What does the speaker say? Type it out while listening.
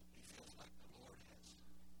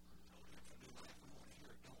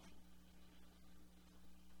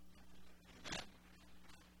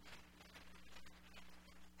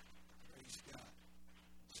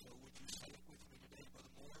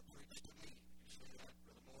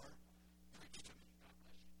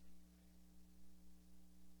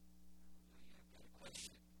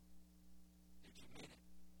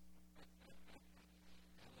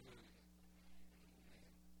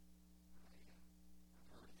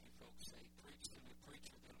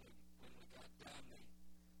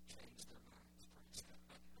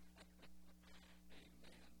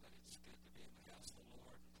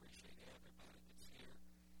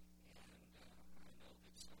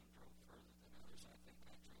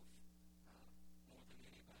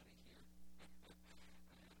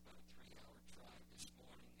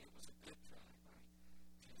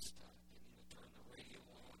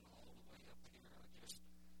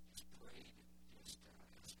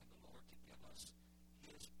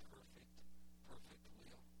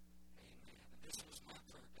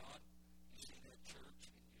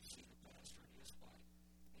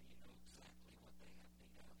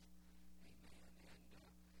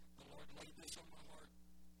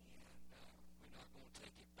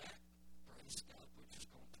praise God. We're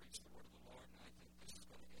just going to preach the word of the Lord, and I think this is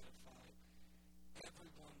going to edify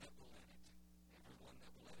everyone that will let it. Everyone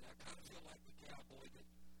that will let it. I kind of feel like the cowboy that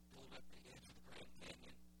pulled up the edge of the Grand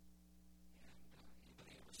Canyon. And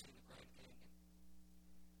anybody ever seen the Grand Canyon?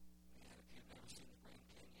 Man, if you've never seen the Grand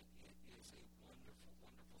Canyon, it is a wonderful,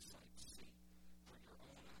 wonderful sight to see for your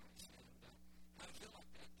own eyes. And I feel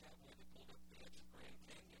like that cowboy that pulled up the edge of the Grand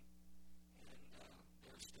Canyon, and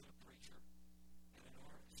there stood a preacher and an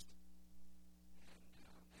artist. And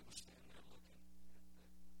they were standing there looking at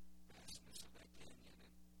the vastness of that canyon.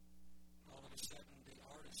 And all of a sudden, the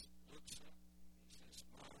artist looks up. He says,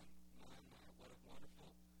 my, what a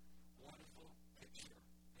wonderful, wonderful picture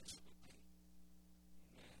this would be.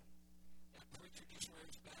 Amen. That preacher just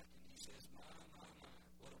rears back and he says, my,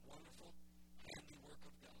 what a wonderful handiwork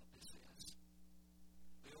of God this is.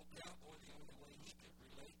 The old cowboy, the only way he could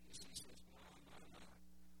relate is he says, my,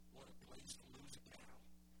 what a place to lose a cow.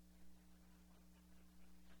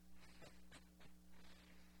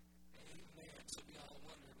 Amen. Some of y'all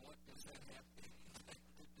wondering, what does that have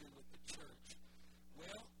to do with the church?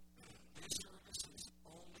 Well, this service is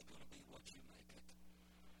only going to be what you make it.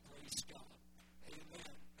 Praise God.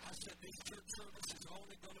 Amen. I said this church service is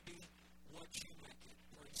only going to be what you make it.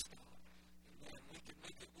 Praise God. Amen. We can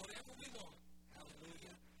make it whatever we want.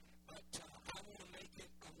 Hallelujah. But I want to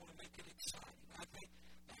make it exciting. I think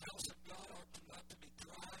the house of God ought to not to be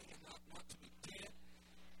dry and not to be dead.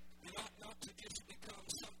 It ought not to just become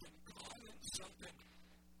something common, something,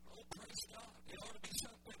 oh, praise God. It ought to be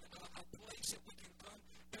something, a place that we can come,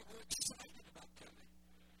 that we're excited about coming.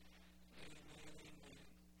 Amen, amen.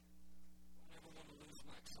 I never want to lose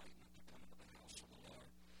my excitement to come to the house of the Lord.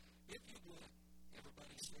 If you would,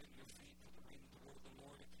 everybody stand to your feet for the reading of the word of the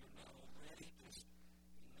Lord. If you're not already, just,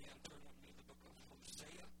 amen, turn with me to the book of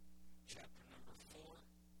Hosea, chapter number 4.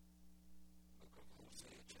 Book of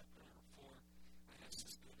Hosea, chapter number 4. I asked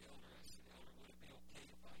this good elder, I said, Elder, would it be okay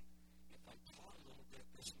if I taught a little bit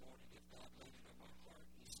this morning, if God laid it on my heart?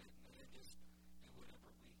 And he said, man, just do whatever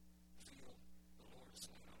we feel the Lord is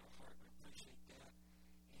laying on our heart. We appreciate that.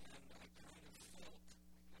 And I kind of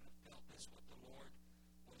felt this, what the Lord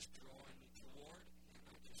was drawing me toward, and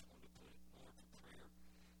I just wanted to put it more to prayer.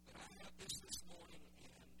 But I have this morning,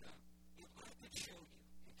 and if I could show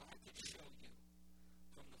you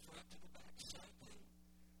from the front to the back something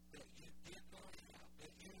that you did not have,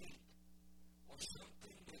 that you need, or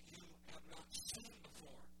something that you have not seen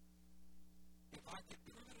before, if I could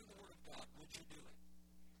prove it in the Word of God, would you do it?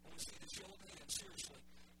 I want to see the show of hands, seriously.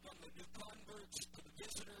 From the new converts to the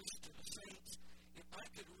visitors to the saints, if I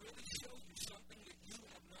could really show you something that you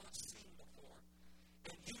have not seen before,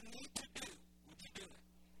 and you need to do, would you do it?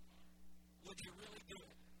 Would you really do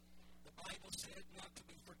it? The Bible said not to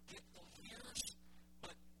be forgetful hearers,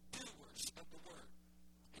 but doers of the Word.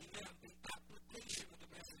 Amen. The application of the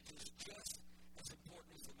message is just as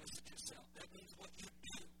important as the message itself. That means what you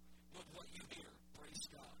do with what you hear. Praise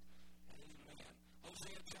God. Amen.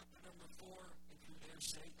 Hosea chapter number 4, if you're there,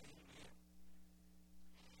 say amen.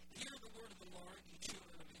 Hear the word of the Lord, ye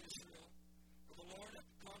children of Israel. For the Lord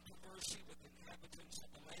hath controversy with the inhabitants of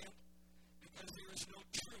the land, because there is no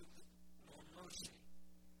truth, nor mercy,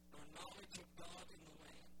 nor knowledge of God in the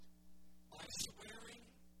land. By swearing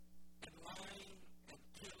and lying and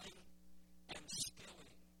killing and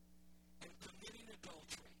stealing and committing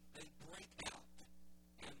adultery, they break out,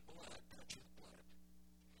 and blood toucheth blood.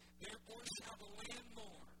 Therefore shall the land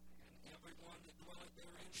mourn, and everyone that dwelleth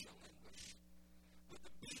therein shall languish. But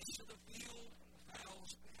the beasts of the field and the fowls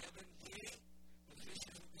of the heaven, yea, the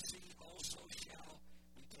fishes of the sea also shall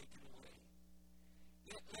be taken away.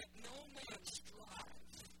 Yet let no man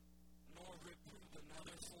strive, nor reprove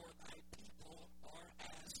another, for thy people are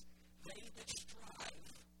as they that strive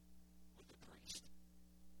with the priest.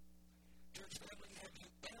 Church family, have you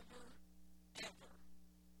ever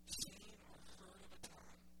seen or heard of a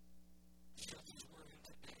time, just as we're in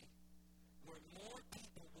today, where more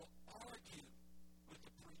people will argue with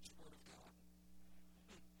the preached word of God?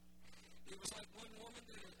 It was like one woman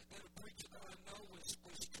that a preacher that I know was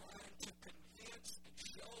trying to convince and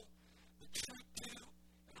show the truth to,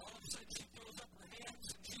 and all of a sudden she throws up her hands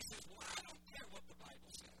and she says, well, I don't care what the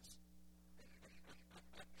Bible says.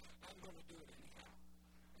 I'm going to do it anyhow.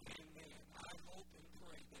 Amen. I hope and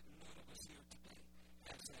pray that none of us here today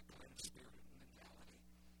has that kind of spirit and mentality.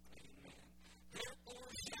 Amen. Therefore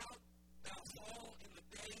shalt thou fall in the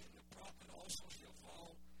day, and the prophet also shall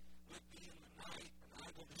fall with thee in the night, and I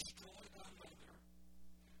will destroy thy mother.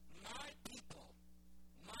 My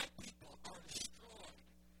people are destroyed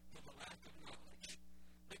for the lack of knowledge.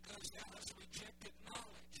 Because thou hast rejected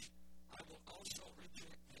knowledge, I will also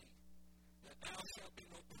reject thee. That thou shalt be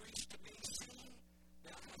no priest to me,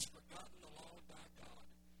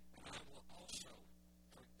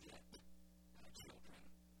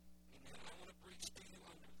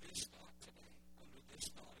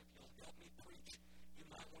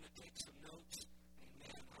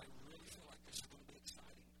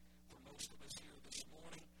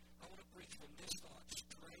 from this thought: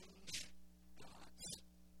 strange gods.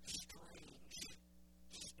 Strange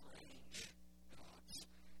gods.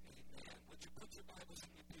 Amen. Would you put your Bibles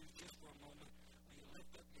in your pews just for a moment? Will you lift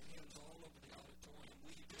up your hands all over the auditorium?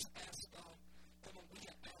 Will you just ask God? Come on, will you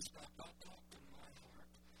ask God? God, talk to my heart.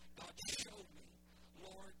 God, show me.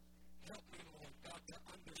 Lord, help me, Lord, God, to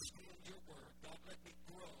understand your word. God, let me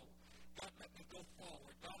grow. God, let me go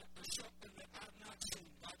forward. God, if there's something that I've not seen,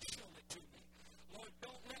 God, show it to me. Lord,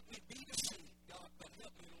 don't let me be deceived, God, but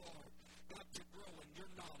help me, Lord, God, to grow in your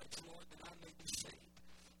knowledge, Lord, that I may be saved.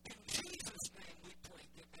 In Jesus' name we pray.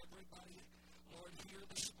 Give everybody, Lord, here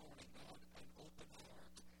this morning, God, an open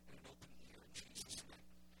heart and an open ear in Jesus' name.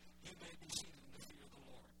 You may be seated in the fear of the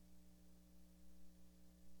Lord.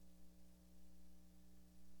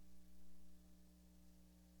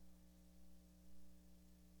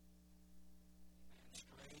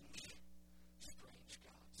 Strange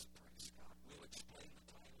gods. Praise God. We'll explain the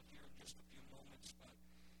title here in just a few moments, but I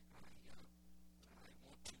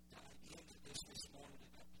want to dive into this morning.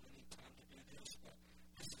 We've got plenty of time to do this, but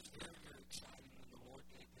this is very, very exciting when the Lord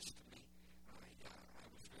gave this to me. I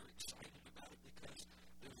was very excited about it because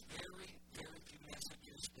there's very, very few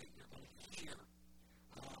messages that you're going to hear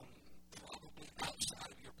probably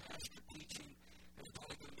outside of your pastor teaching. There's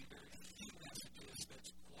probably going to be very few messages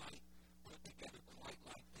that's quite put together quite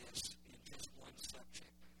like this in just one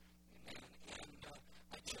subject. Amen. And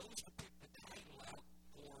I chose to pick the title out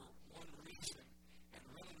for one reason, and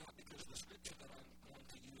really not because of the scripture that I'm going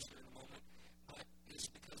to use here in a moment, but it's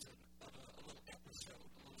because of a little episode,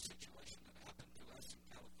 a little situation that happened to us in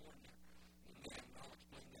California. Amen. And I'll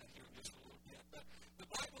explain that here in just a little bit. But the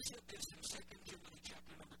Bible said this in 2 Timothy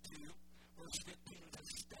chapter number 2, verse 15, to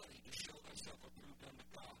study to show thyself approved unto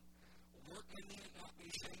God. Workmen need not be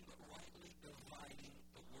ashamed, but rightly dividing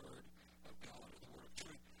the word of God, or the word of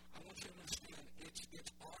truth. I want you to understand,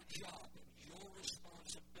 it's our job and your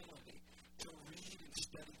responsibility to read and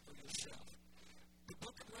study for yourself. The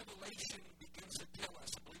book of Revelation begins to tell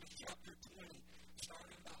us, I believe it's chapter 20,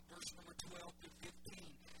 starting about verse number 12 to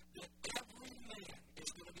 15, that every man is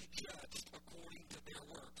going to be judged according to their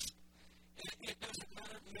works. It doesn't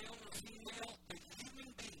matter male or female, the human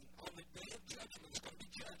being on the day of judgment is going to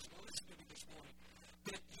be judged. Now listen to me this morning.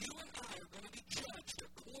 That you and I are going to be judged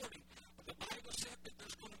according. The Bible said that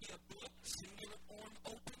there's going to be a book, singular form,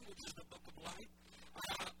 open, which is the book of life.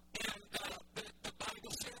 And the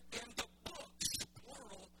Bible said, and the books,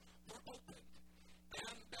 plural, were open.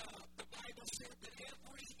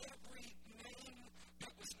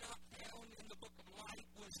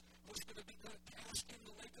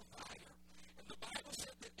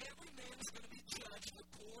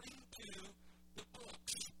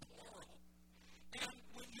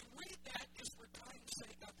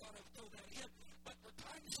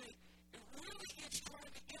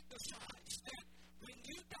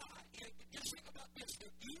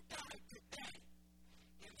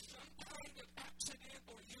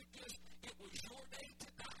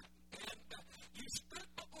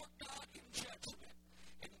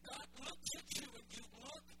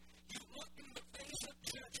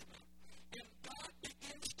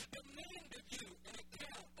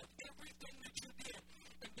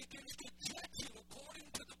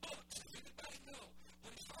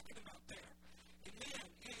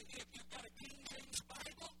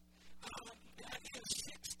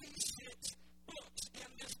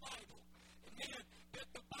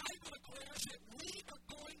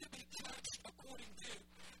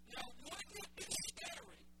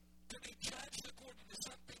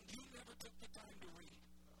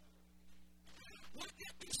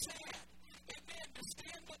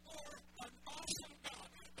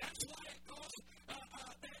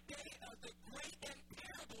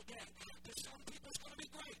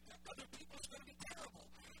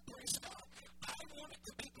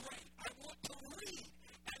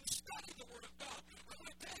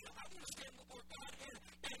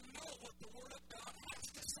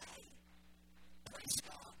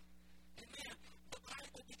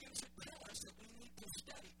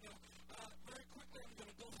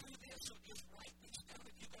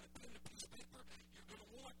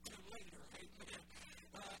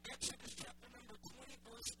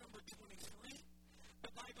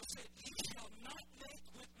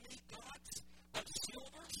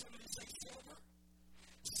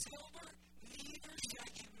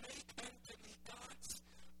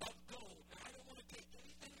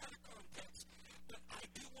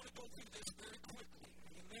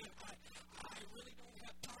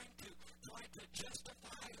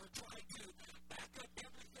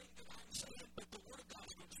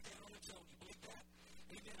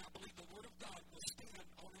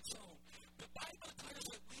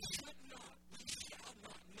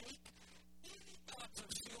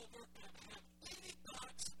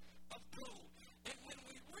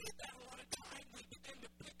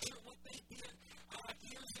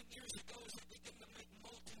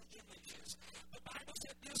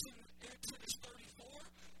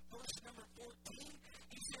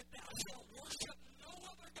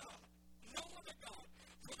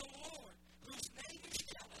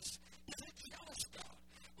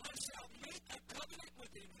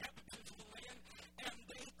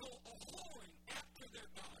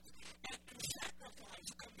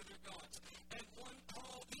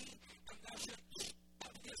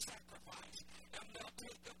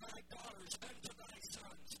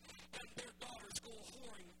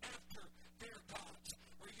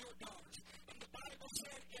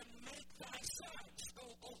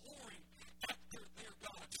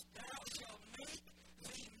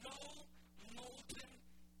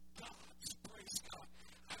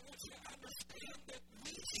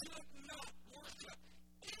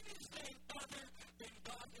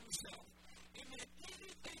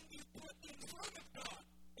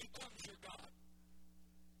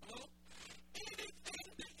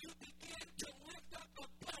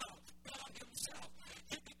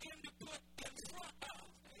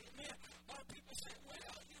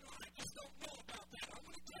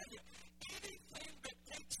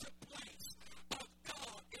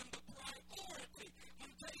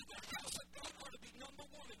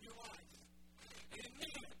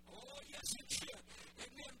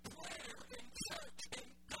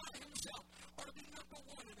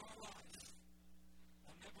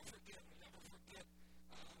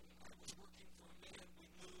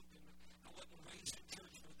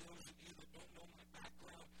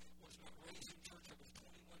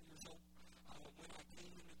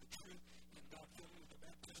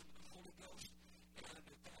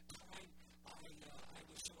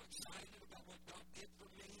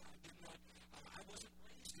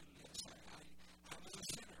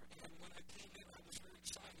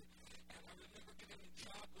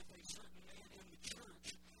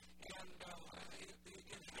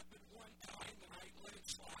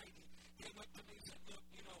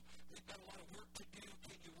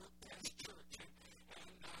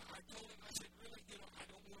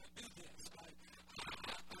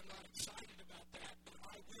 about that, but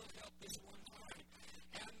I will help this one time.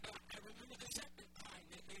 And I remember the second time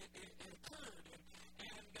it occurred,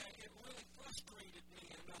 and it really frustrated me.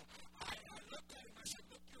 And I looked at him, I said,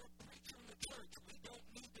 look, you're a preacher in the church. We don't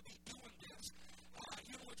need to be doing this.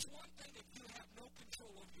 It's one thing if you have no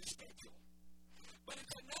control over your schedule, but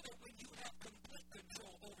it's another when you have complete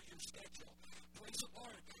control over your schedule. Praise the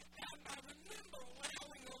Lord. And I remember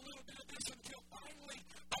allowing a little bit of this until finally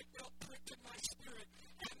I felt pricked in my spirit,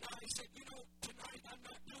 and I said, tonight I'm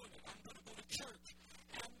not doing it. I'm going to go to church.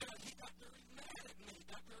 And he got very mad at me,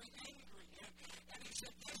 got very angry, and he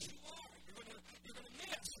said, yes, you are. You're going to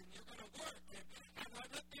miss, and you're going to work. And I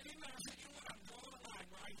looked at him and I said, you know what, I'm drawing a line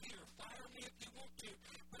right here. Fire me if you want to,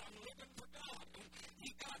 but I'm living for God. And he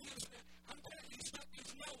got his, I'm telling you, he stuck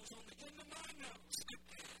his nose on the end of my nose.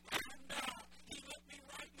 And he looked me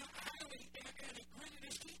right in the alley, and he gritted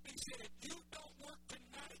his teeth. He said, if you don't work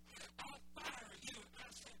tonight, I'll fire you. And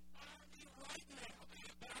I said, fire me right now.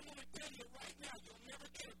 But I'm going to tell you right now, you'll never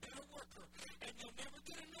get a better worker, and you'll never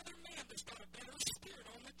get another man that's got a better spirit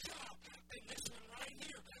on the job than this one right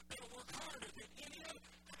here. They'll work harder than any other.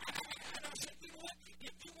 And I said, you know what?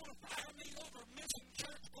 If you want to fire me over missing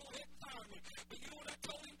church, go ahead and fire me. But you know what I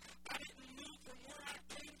told him? I didn't move from where I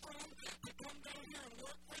came from to come down here and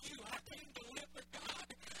work for you. I came to live for God.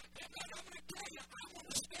 And I'm going to tell you, I want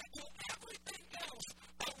to schedule everything else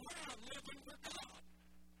around living for God.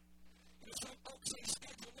 Some folks say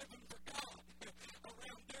schedule living for God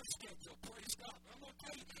around their schedule. Praise God. I'm going to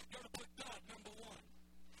tell you, you got to put God number one.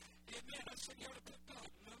 Amen. I said you got to put God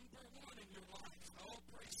number one in your life. Oh,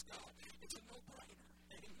 praise God. It's a no-brainer.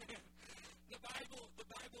 Amen. The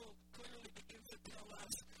Bible clearly begins to tell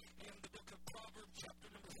us in the book of Proverbs, chapter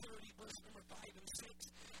number 30, verse number 5 and 6.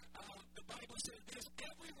 The Bible says this,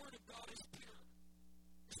 every word of God is pure.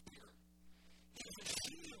 It's pure. He is a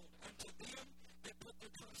shield unto them that put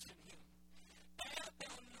their trust in him. Add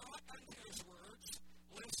thou not unto his words,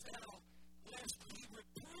 lest he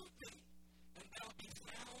reprove thee, and thou be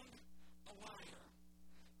found a liar.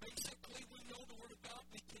 Basically, we know the word of God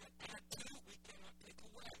we can't add to, we cannot take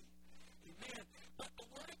away. Amen. But the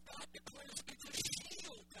word of God declares it's a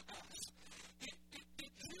shield to us.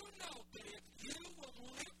 Did you know that if you will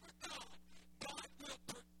live for God, God will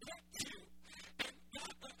protect you? And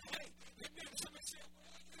God will, amen. Somebody say,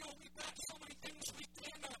 well, we've got so many things we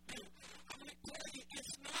cannot do. I'm going to tell you,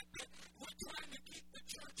 it's not that we're trying to keep the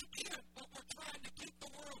church in, but we're trying to keep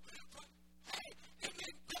the world from,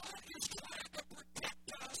 amen, God is trying to protect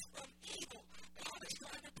us from evil. God is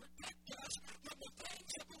trying to protect us from the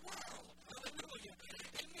things of the world. Hallelujah.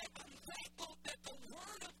 Amen. I'm thankful that the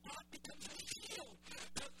word of God becomes a shield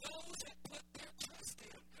to those that put their trust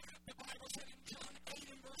in. The Bible said in John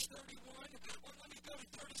 8 and verse 31, or let me go to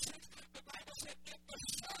 36, the Bible said, if the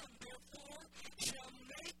Son, therefore, shall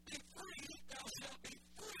make thee free, thou shalt be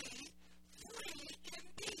free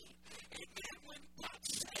indeed. Amen. When God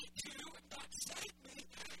saved you and God saved me,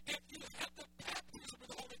 if you have the baptism of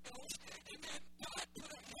the Holy Ghost, amen, God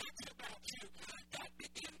put a hedge about you. God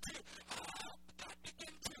began to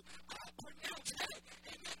pronounce,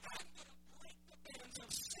 amen, I'm going to break the bands of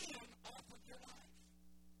sin off of your life.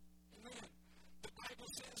 Amen. The Bible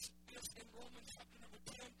says this in Romans chapter number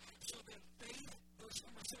 10, so then faith, verse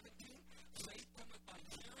number 17, faith cometh by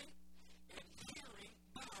hearing, and hearing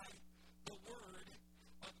by the word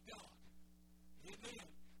of God. Amen.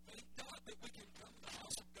 Thank God that we can come to the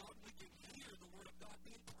house of God, we can hear the word of God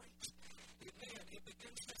being preached. Amen. It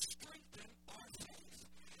begins to strengthen our faith.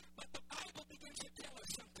 But the Bible begins to tell us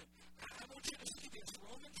something. I want you to see this.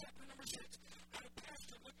 Romans chapter number 6. I had a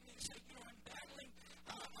pastor look at me and say, I'm battling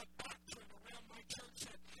a doctrine around my church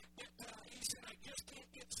that he said, I just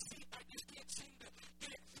can't seem to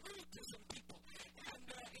get it through to some people. And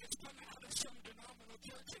it's come out of some denominational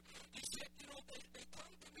church. And he said, they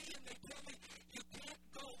come to me and they tell me, you can't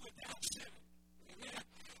go without sinning. Amen.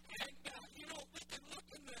 And, we can look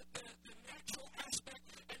in the natural aspect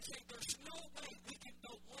and say, there's no way we can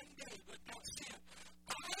go one day without sin.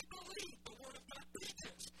 I believe the Word of God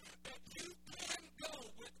teaches that you can go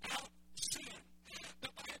without sin.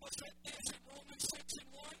 The Bible said this in Romans 6 and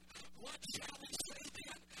 1.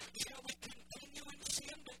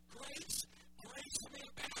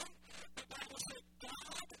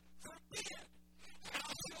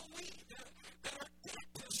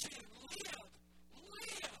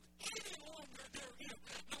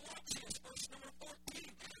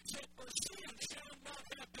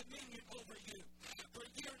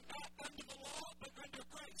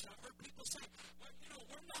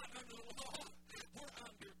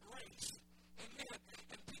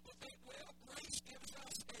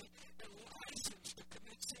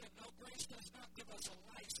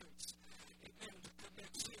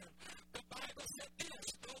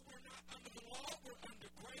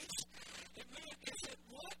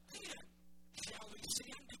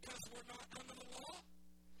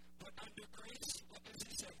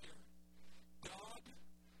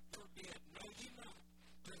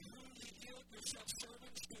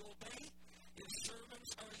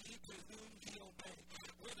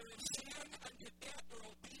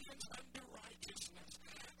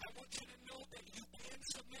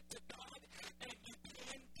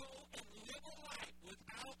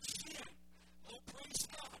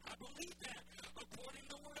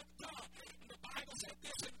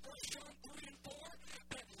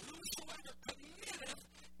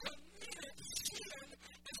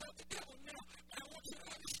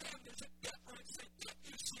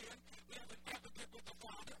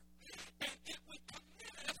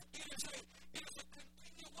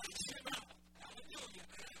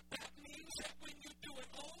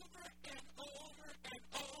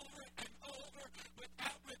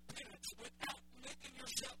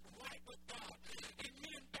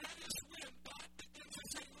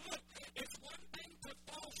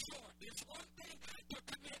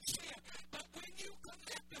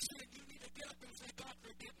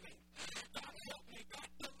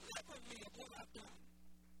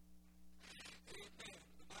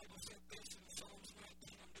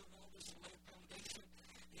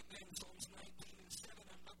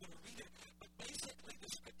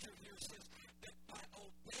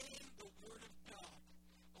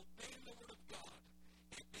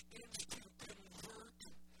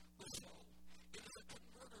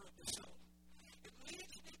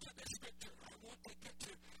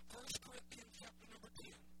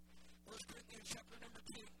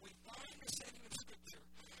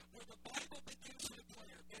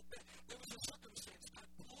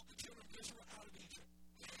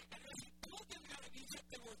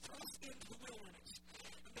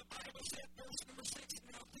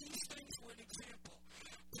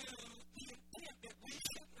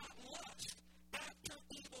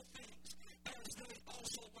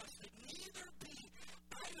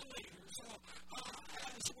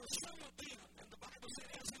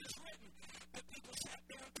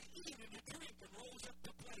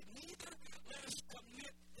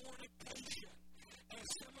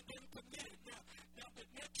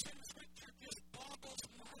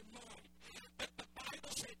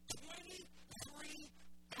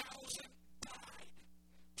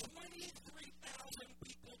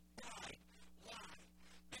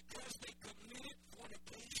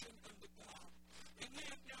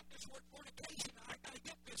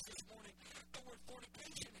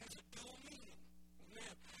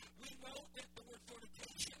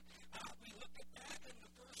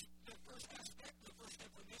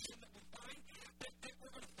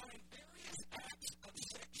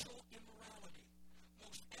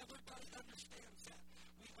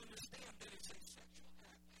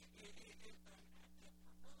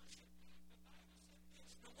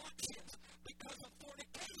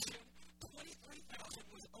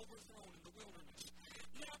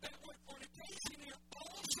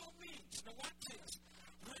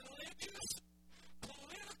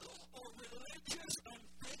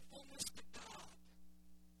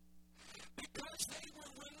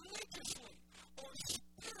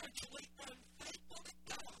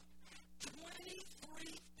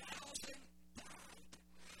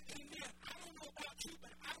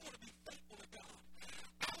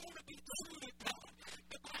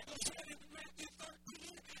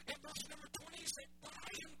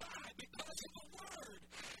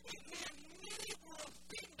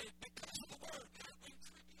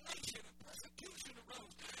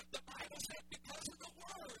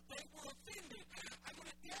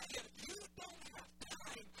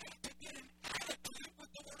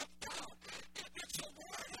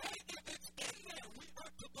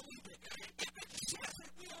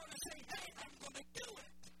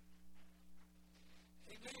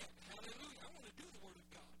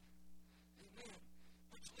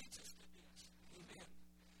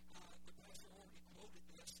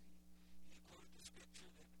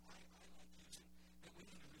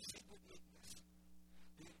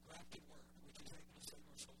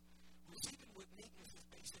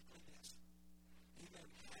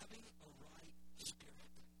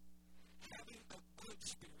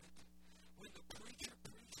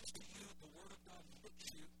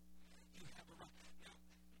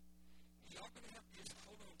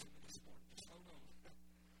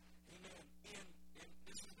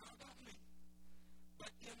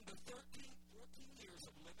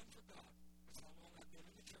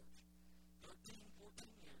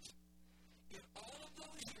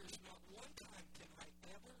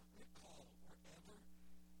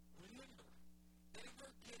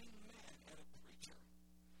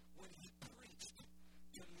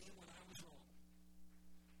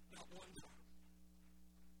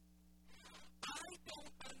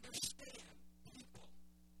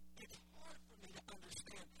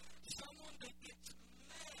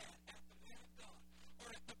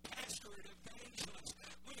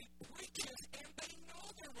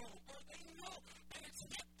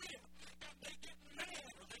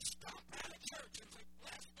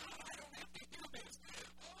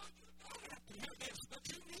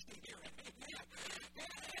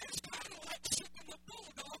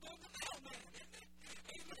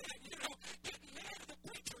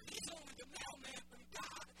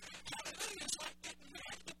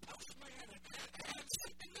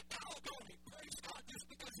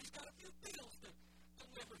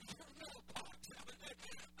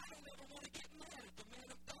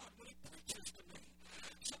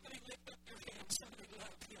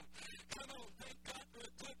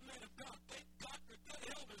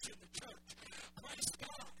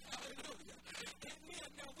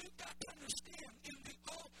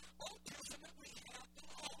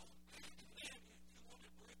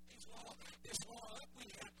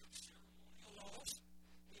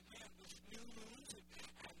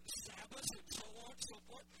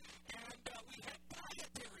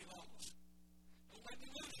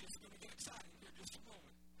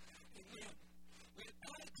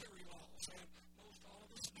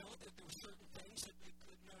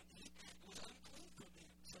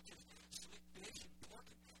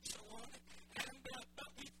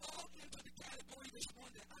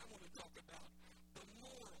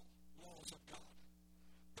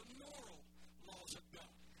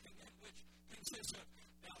 says,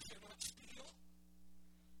 thou shalt not steal,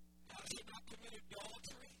 thou shalt not commit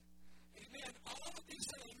adultery. Amen. All of these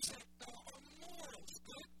things that are morals,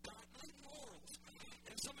 good, godly morals.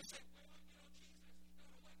 And somebody say, well,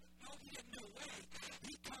 Jesus, no, he didn't do away.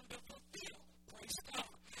 He come to fulfill. Praise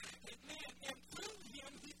God. Amen. And through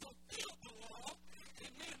him, he fulfilled the law.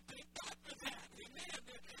 Amen. Thank God for that. Amen.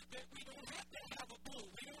 That we don't have to have a bull.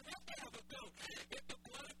 We don't have to have a goat. If the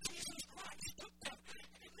blood of Jesus Christ took that,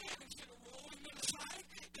 amen, instead of rolling it aside,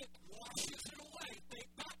 it washes it away. Thank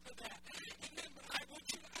God for that. Amen. But I want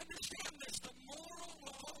you to understand this. The moral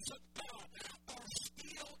laws of God are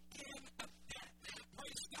still in effect.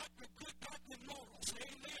 Praise God for good godly morals.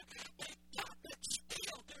 Amen. Thank God that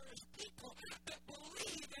still there is people that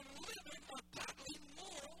believe in living a godly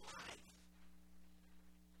moral life.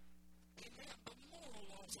 Amen. The moral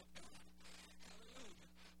laws of God. Hallelujah.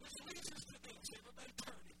 Which leads us to this. Everybody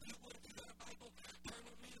turn. If you would, if you got a Bible, turn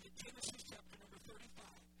with me to Genesis chapter number 35.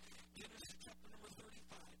 Genesis chapter number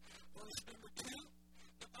 35. Verse number 2.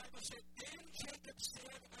 The Bible said, then Jacob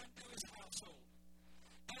said unto his household,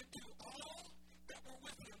 and to all that were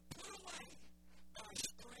with him, put away thy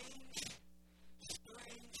strange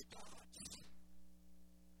gods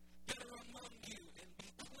that are among you, and be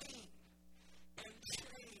clean, and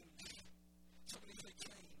change. Somebody say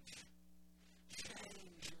change.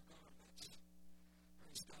 Change your garments.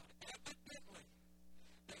 Praise God. Evidently,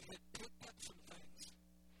 they had picked up some things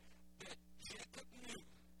that Jacob knew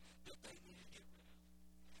that they needed to get rid of.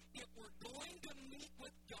 If we're going to meet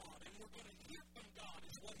with God and we're going to hear from God,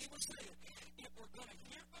 is what he was saying. If we're going to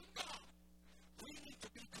hear from God, we need to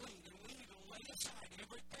be clean and we need to lay aside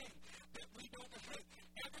everything that we don't hate,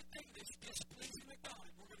 everything that's displeasing to God.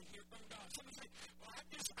 We're going to hear from God. Somebody say, well, I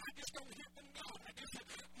just don't hear from God. I'm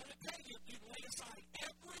going to tell you, if you lay aside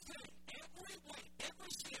everything, every weight,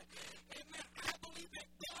 every sin, amen, I believe that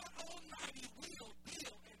God Almighty will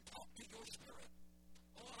deal and talk to your spirit.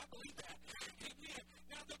 Oh, I believe that. Amen.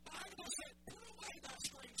 Now, the Bible said, put away thy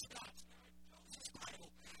strange gods. Now, I chose this Bible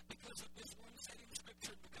because of this one setting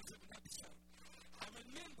scripture, because of an episode. I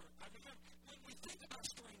remember, when we think about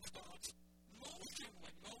strange gods, most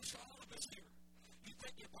all of us here, you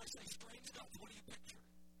think if I say strange gods, what do you picture?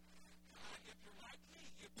 If you're like me,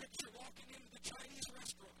 you picture walking into the Chinese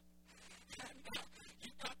restaurant, and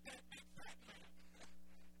you got that big fat man.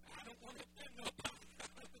 I don't want to offend nobody,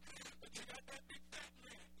 but you got that big fat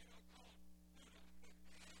man, called Buddha.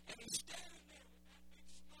 And he's standing there with that big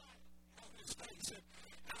smile on his face. And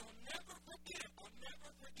I'll never forget,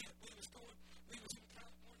 we was in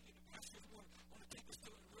California, and the pastor wanted to take us to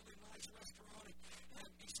a really nice restaurant, and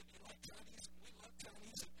he said, you like Chinese? And we love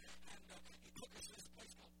Chinese, and he took us to this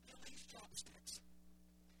place called Billy's Chopsticks.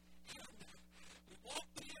 And we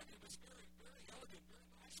walked in, it was very, very elegant, very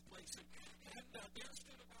nice place, and there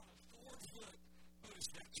stood about a 4-foot Buddha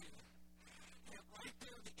statue, and right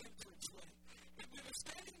there the entranceway. And we were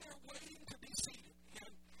standing there waiting to be seated,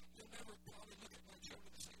 and you'll never probably look at my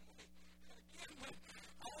children the same way. And again, when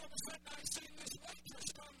all of a sudden I seen this waitress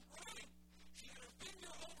come running, she had her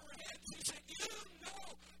finger over her head, she said, you know,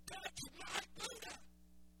 that's my Buddha.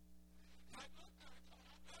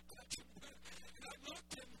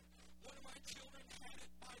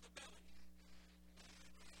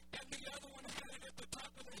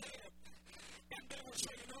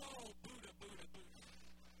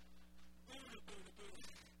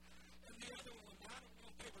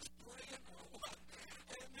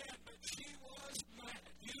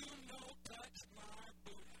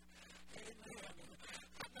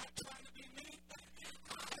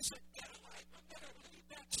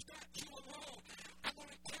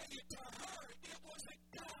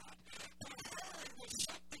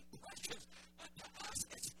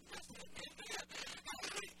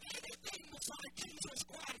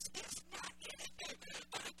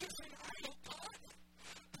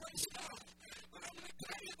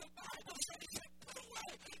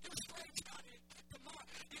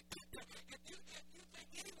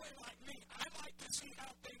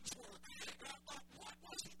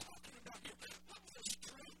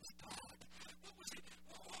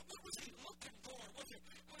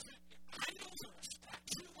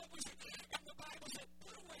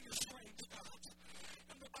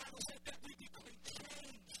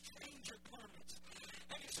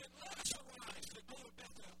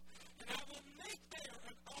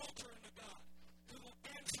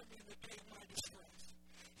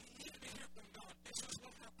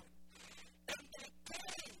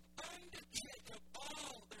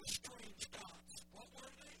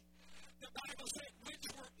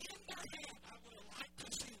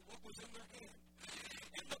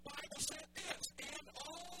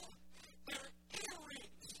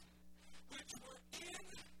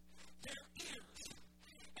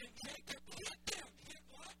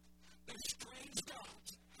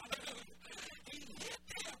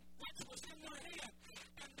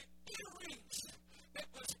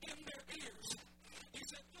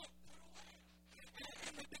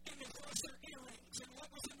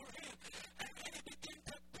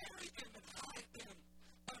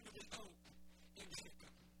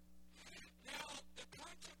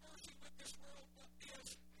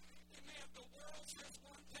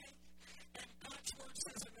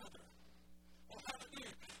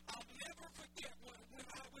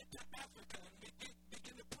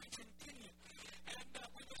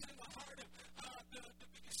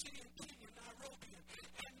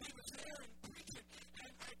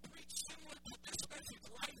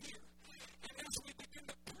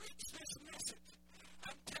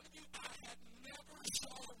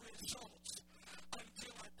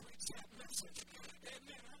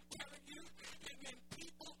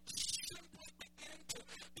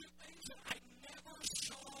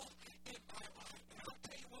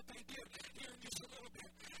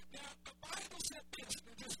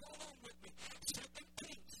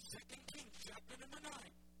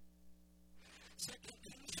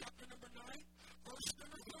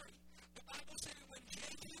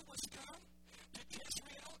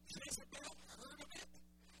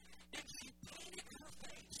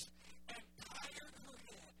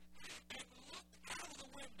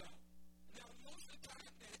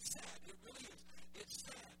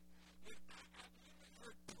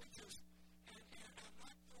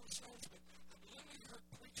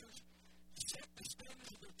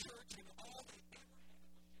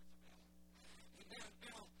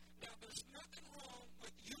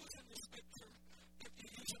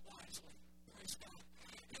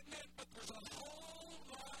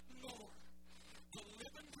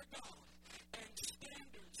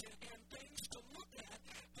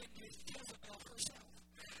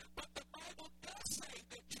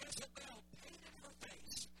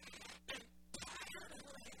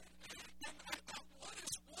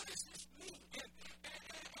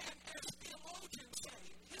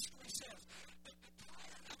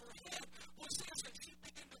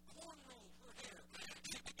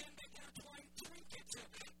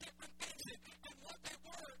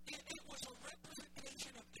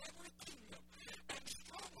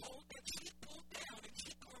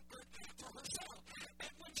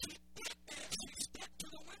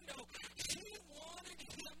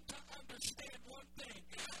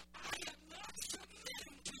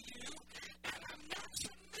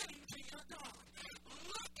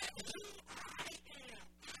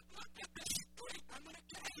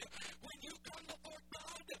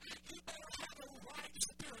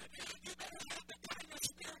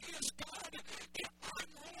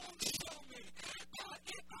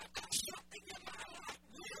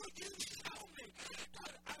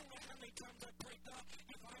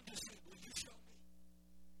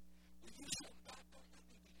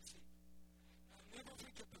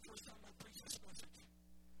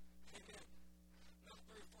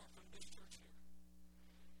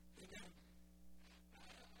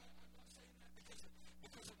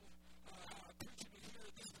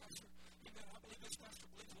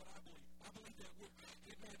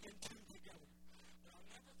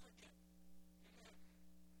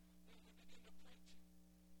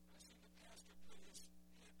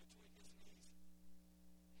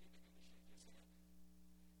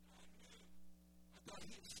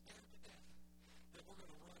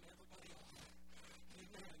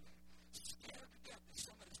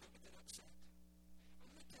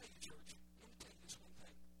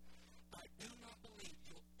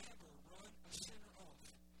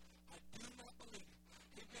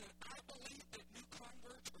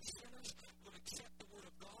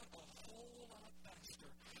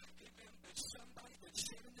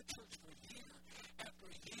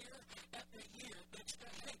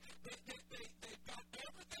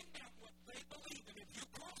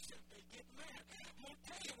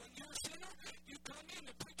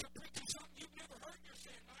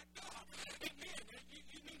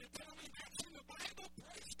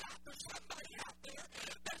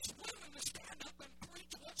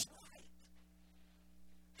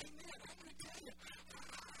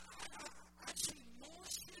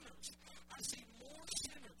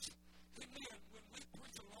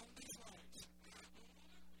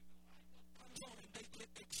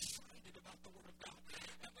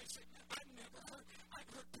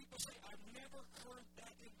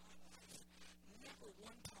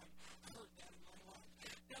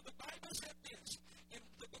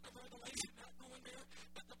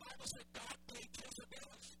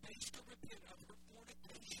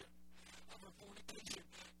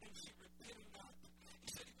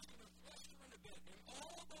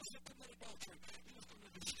 idolatry. He was going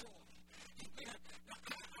to destroy. Amen. Now,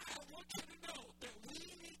 I want you to know that we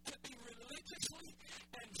need to be religiously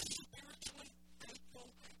and spiritually faithful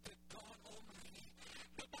to God Almighty.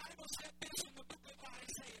 The Bible said this in the book of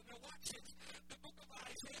Isaiah. Now watch this. The book of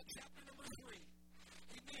Isaiah, chapter number 3.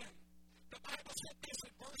 Amen. The Bible said this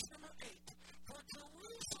in verse number 8. For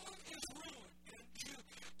Jerusalem is ruined, and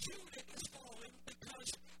Judah is falling, because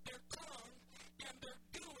their tongue and their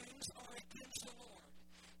doings are against the Lord,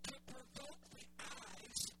 to provoke the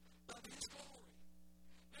eyes of his glory.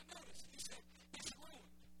 Now notice, he said, it's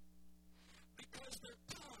ruined, because their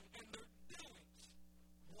tongue and their doings.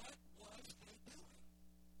 What was they doing?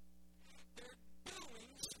 Their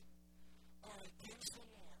doings are against the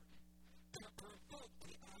Lord, to provoke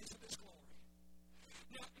the eyes of his glory.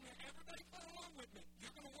 Now everybody follow along with me.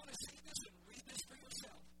 You're going to want to see this and read this for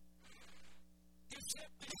yourself. It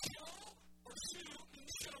said the show, or show,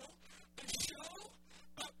 the show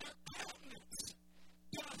of their countenance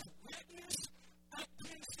doth witness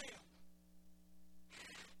against them.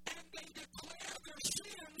 And they declare their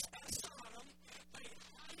sins as Sodom, they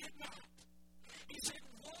hide it not. He said,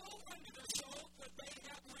 woe unto their soul, for they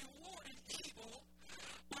have rewarded evil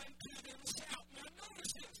unto themselves. Now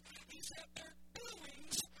notice this. He said their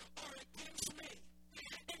doings are against me.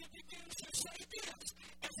 And he begins to say this.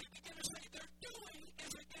 As he begins to say their doing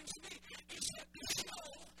is against me. He said the show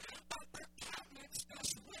of their countenance does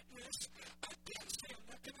witness against them.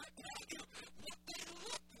 Now can I tell you what they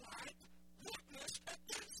look like witness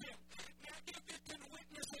against them? Now if it can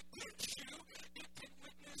witness against you, it can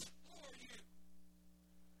witness for you.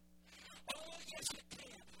 Oh yes it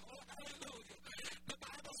can. Oh hallelujah. The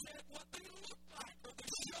Bible said what they look like, or the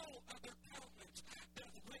show of their countenance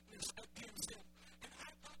does witness against them. And I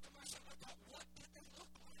thought to myself, what did they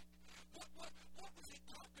look like? What was he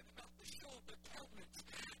talking about, the show of their countenance?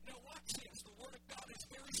 Now watch this. The Word of God is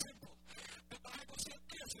very simple. The Bible said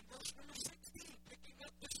this in verse number 16, picking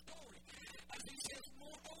up the story. As he says,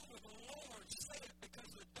 moreover, the Lord saith,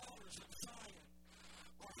 because the daughters of Zion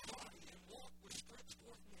are haughty and walk with stretched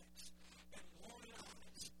forth necks and longing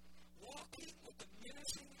eyes, walking with the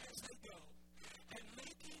menacing as they go, and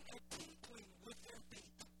making a tinkling with their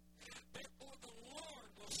feet. Therefore the Lord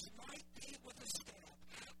will smite thee with a stab,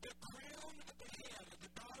 the crown of the head of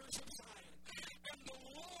the daughters of Zion, and the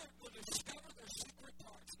Lord will discover their secret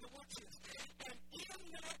parts. Now watch this. And in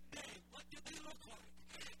that day, what did they look like?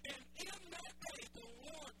 And in that day, the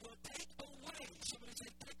Lord will take away, somebody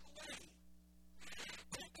say, take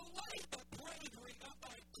away the bravery of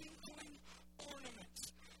thy tinkling ornaments.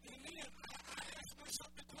 Amen. I ask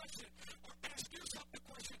myself the question, or ask yourself the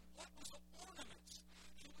question, what was the ornaments?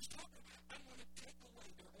 He was talking, I'm going to take away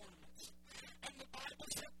their ornaments. And the Bible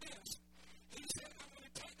said this. He said, I'm going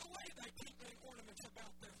to take away thy tinkling ornaments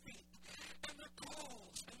about their feet, and their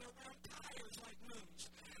calls, and their round tires like moons,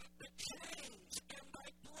 the chains, and thy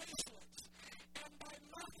bracelets, and thy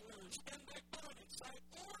mufflers, and thy bonnets, thy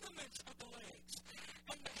ornaments of the legs,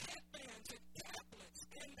 and the headbands, and tablets,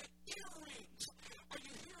 and the earrings. Are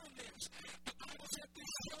you hearing this? The Bible said the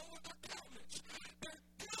show of their countenance, their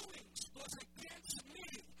doings was against me.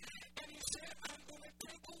 And he said, I'm going to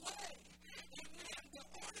take away, amen, the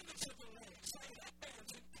ornaments of the legs, thy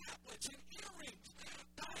headbands, and tablets, and earrings,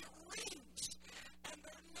 thy rings, and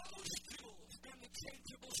their nose jewels, and the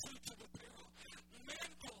changeable suits of apparel,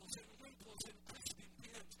 mantles, and wimples, and crisping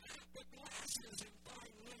pins, the glasses, and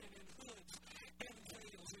fine linen, and hoods, and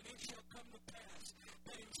veils. And it shall come to pass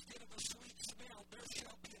that instead of a sweet smell, there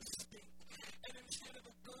shall be a stink, and instead of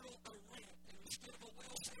a girdle, a rent, and instead of a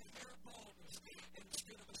well-saved hair, baldness, and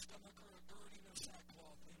instead of a stomach or a girding of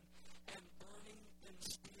sackcloth, and burning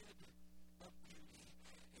instead of beauty.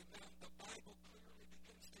 Amen. The Bible clearly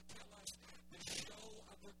begins to tell us the show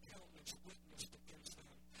of their countenance witnessed against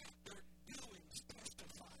them. Their doings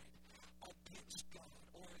testified against God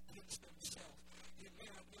or against themselves.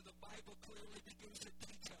 Amen. Where the Bible clearly begins to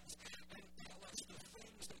teach us and tell us the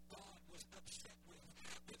things that God was upset with,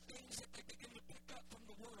 the things that they begin to pick up from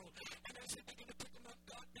the world. And as they begin to pick them up,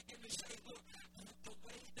 God began to say, look, the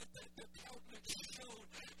way that the countenance showed,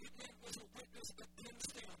 it was a witness against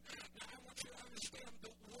them. Now I want you to understand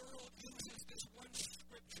the world uses this one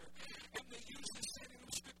scripture, and they use the setting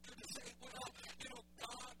of scripture to say, well,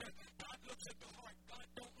 God looks at the heart. God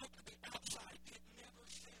don't look at the outside. It never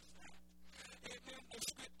says that. Amen. The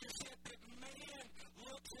scripture said that man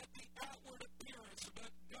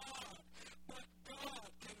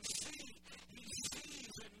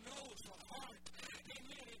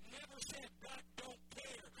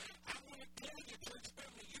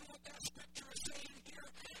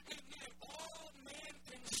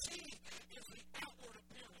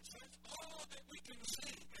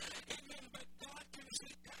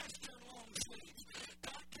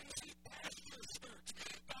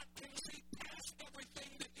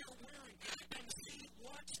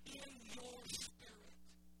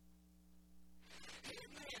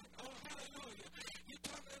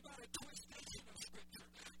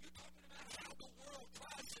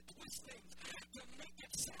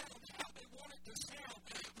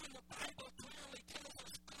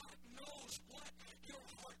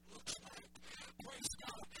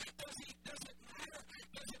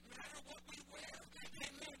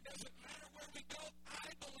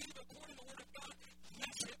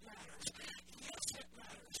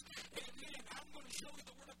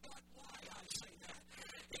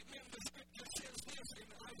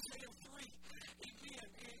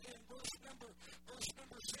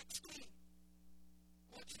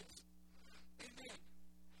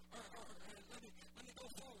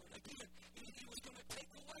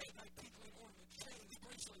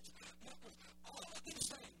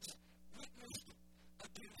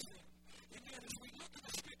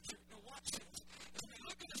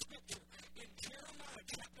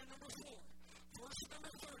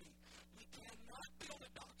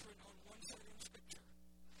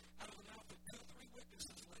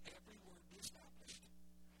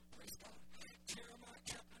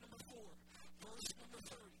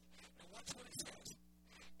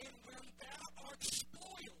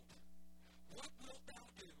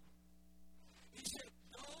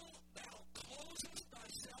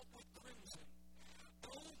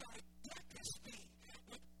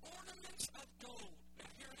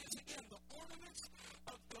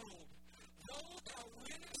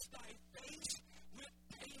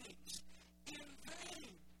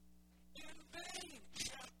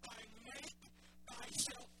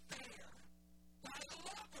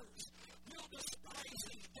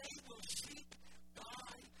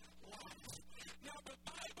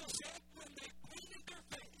said when they painted their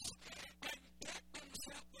face and decked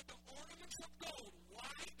themselves with the ornaments of gold.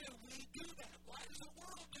 Why do we do that? Why does the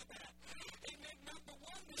world do that? Amen. Number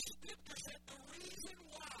one, the scripture said the reason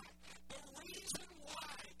why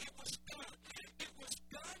it was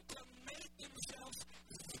done to make themselves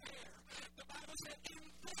fair. The Bible said in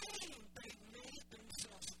vain they made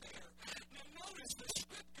themselves fair. Now notice the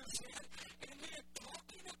scripture said, amen,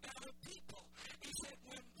 talking about a people, he said,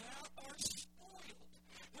 when thou art spoiled,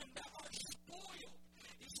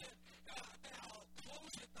 he said, thou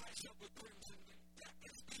closest thyself with crimson, and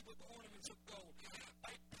deckest thee with ornaments of gold.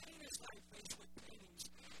 Thy paintest thy face with paintings,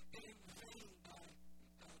 and in vain thou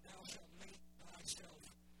shalt make thyself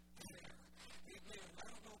fair. Amen. I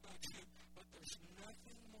don't know about you, but there's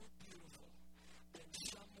nothing more beautiful than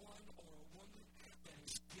someone or a woman that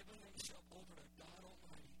has given himself over to God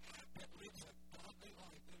Almighty, that lives a godly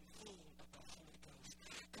life and full of the Holy Ghost.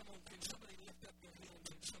 Come on, can somebody lift up their hands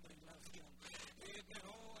and somebody love Him? Amen.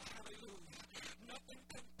 Oh, hallelujah. Nothing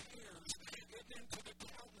compares, amen, to the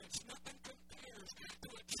countenance. Nothing compares to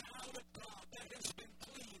a child of God that has been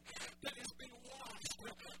clean, that has been washed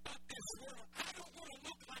by this world. I don't want to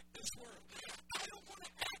look like this world. I don't want to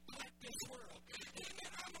act like this world.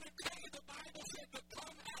 Amen. I'm going to tell you, the Bible said to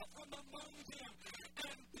come out from among them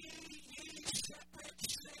and be ye separate,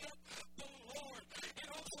 saith the Lord. It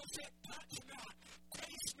also said, touch not,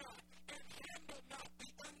 taste not, and handle not the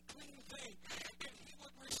unclean thing, and He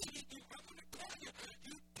would receive you. I'm going to tell you,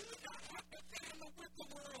 you do not have to handle with the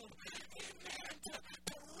world. Amen. To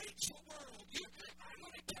reach the world. I'm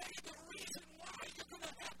going to tell you the reason why you're going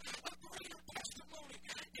to have a greater testimony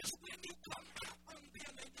is when you come out from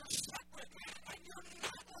them and you're separate and you're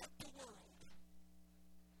not like the world.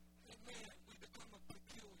 Amen. We become a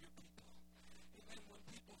peculiar people. Amen. When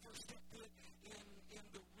people first step foot in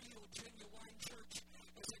the real, genuine church,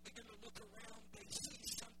 as they begin to look around, they see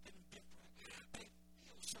something different. They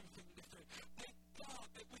feel something different. Thank God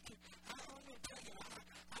that we can. I'm going to tell you,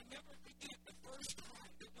 I never forget the first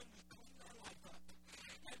time that when we cleaned our life up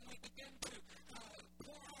and we began to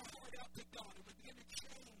pour our heart out to God and we began to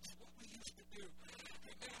change what we used to do. Amen.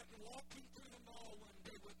 Walking through the mall one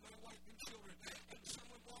day with my wife and children, and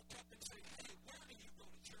someone walked up and said, hey, where do you go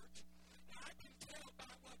to church? Now, I can tell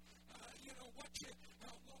by what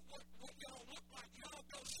y'all look like. Y'all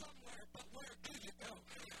go somewhere, but where do you go?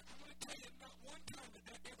 I'm going to tell you, not one time did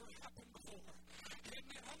that ever happen before.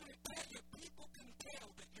 Amen. I'm going to tell you, people can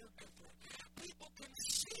tell that you're different. People can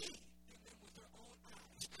see, amen, with their own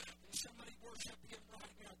eyes. And somebody worship Him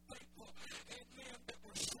right now, thankful, amen, that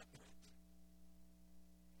we're separate.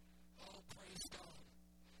 Oh, praise God.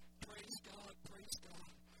 Praise God, praise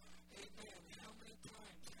God. Amen. How many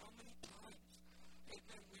times,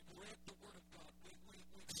 amen, we've read the Word of God. We've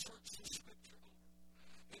searched the Scripture over.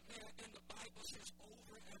 Amen. And the Bible says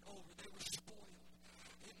over and over, they were spoiled.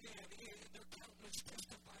 Amen. Their countenance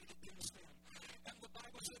testified against them. And the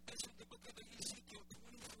Bible said this in the book of Ezekiel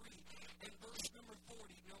 23 and verse number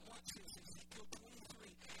 40. Now watch this. Ezekiel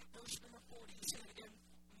 23, verse number 40. He said, and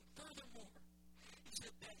furthermore, he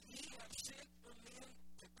said that ye have sent for men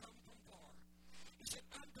to come from far. He said,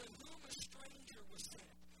 unto whom a stranger was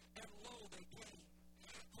sent, and lo, they came.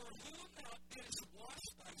 For whom thou didst wash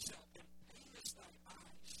thyself, and paintest thine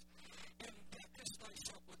eyes, and deckest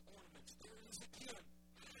thyself with ornaments. There it is again.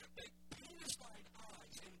 They paintest thine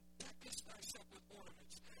eyes, and deckest thyself with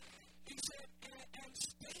ornaments. He said, and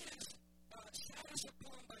sattest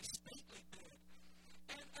upon thy stately bed,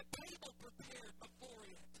 and a table prepared before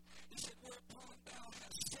it. He said, whereupon thou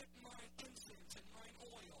hast set mine incense and mine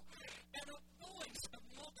oil, and a voice of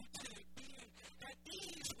multitude being at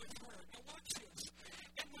ease with her. Now watch this.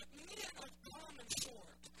 And with men of common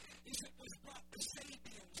sort. He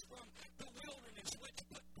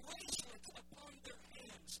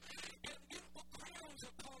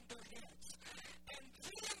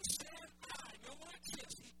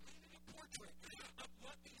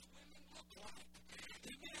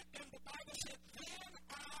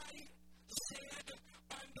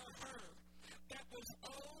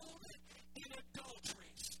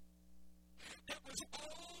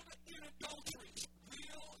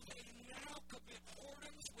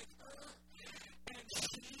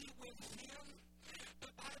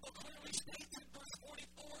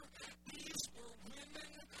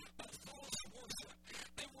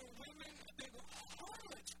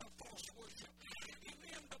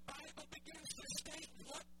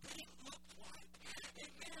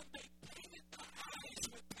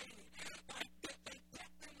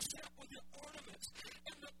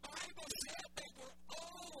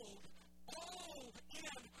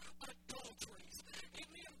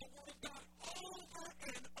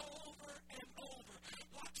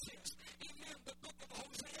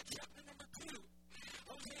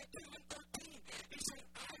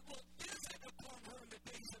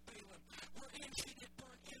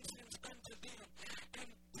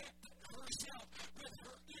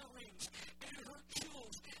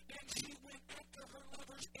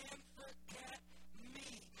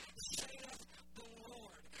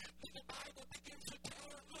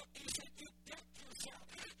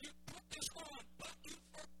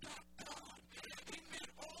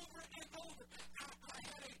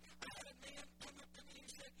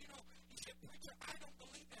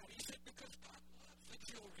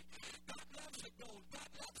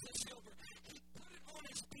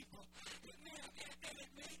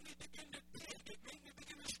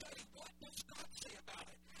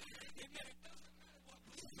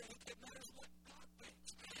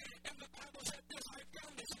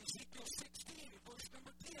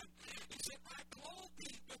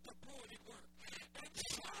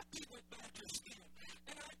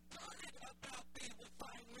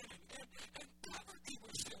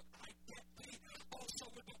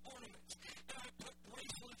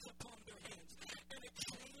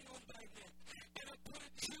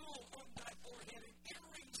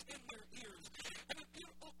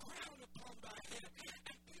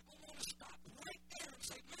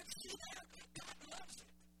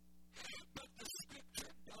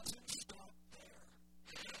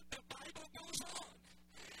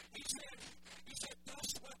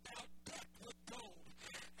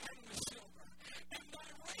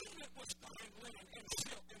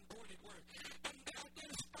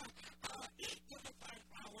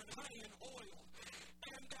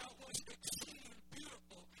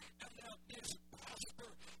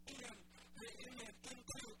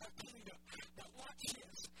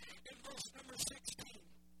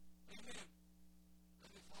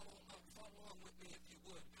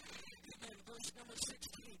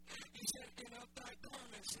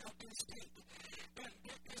thyself in state, and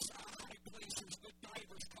get this high places with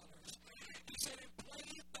divers colors. He said, and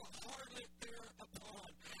played the harlot thereupon.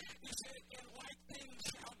 He said, and like things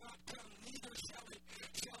shall not come, neither shall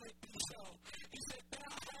it be so. He said,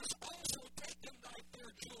 thou hast also taken thy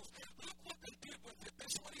fair jewels. Look what they did with it.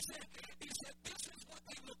 That's what he said. He said, this is what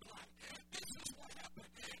they look like. This is what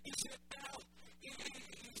happened. He said, thou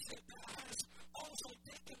hast also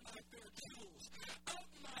taken thy fair jewels of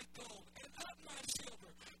my gold and of my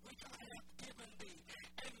silver, which I have given thee,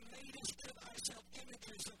 and madest to thyself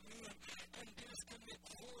images of men, and didst commit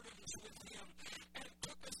whoredoms with them, and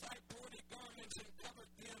tookest thy broidered garments and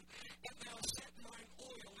covered them, and thou set mine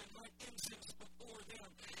oil and mine incense before them.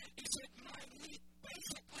 He said, my meat,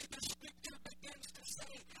 basically the scripture begins to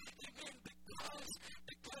say, amen,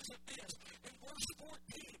 because of this. In verse 14,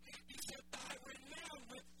 he said, thy renown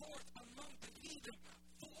went forth among the heathen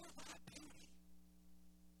for thy beauty.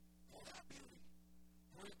 For thy beauty,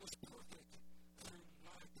 for it was perfect through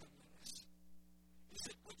my comeliness. He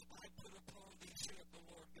said, which I put upon thee, saith the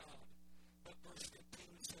Lord God. But verse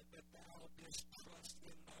 15 said, that thou didst trust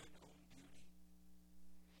in thine own beauty,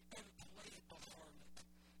 and played the harlot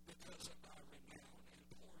because of thy renown, and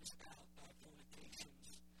pours out thy fornications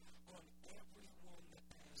on every one that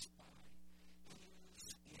passed by.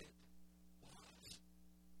 His it was.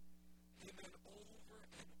 Amen. Over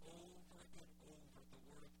and over and over, the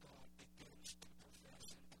Word of God begins to profess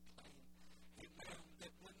and proclaim, amen,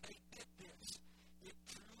 that when they did this, it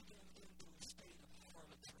drew them into a state of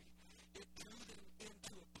harlotry. It drew them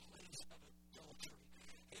into a place of adultery.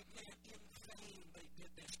 Amen. In vain they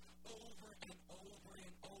did this. Over and over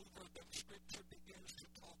and over, the Scripture begins to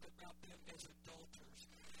talk about them as adulterers.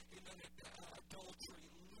 Amen. Adultery,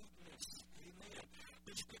 lewdness. Amen.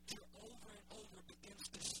 The Scripture over and over begins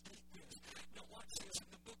to state this. Now watch this in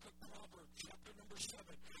the book of Proverbs, chapter number 7.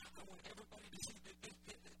 I want everybody to see that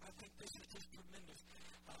I think this is just tremendous.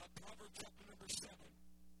 Proverbs chapter number 7.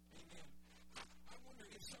 Amen. I wonder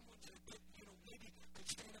if someone's maybe could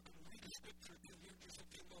stand up and read a scripture to here in just a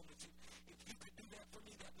few moments. If you could do that for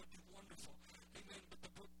me, that would be wonderful. Amen. But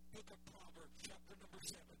the book of Proverbs, chapter number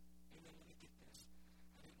 7. Amen. Let me get this.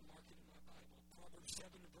 I didn't mark it in my Bible. Proverbs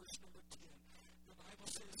 7, verse number 10. The Bible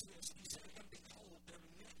says this. He said, and behold, there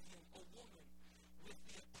met him a woman with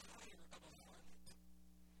the attire of a harlot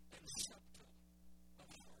and subtle of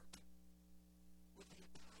heart. With the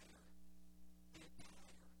attire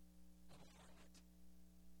of a harlot.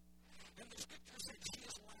 And the Scripture said she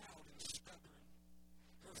is loud and stubborn.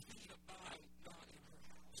 Her feet abide not in her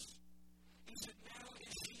house. He said, now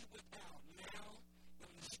is she without, now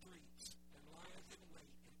in the streets, and lieth in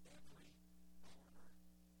wait in every corner.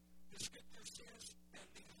 The Scripture says, and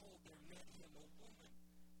behold, there met him a woman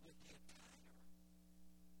with the attire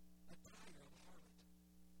of a harlot.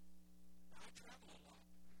 Now, I travel a lot,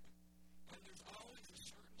 and there's always a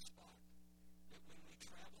certain spot that when we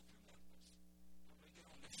travel through Memphis, and we get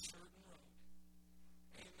on this certain road,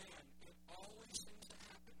 amen, it always seems to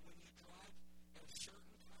happen when you drive at a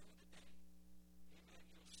certain time of the day. Amen,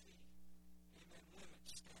 you'll see, amen, women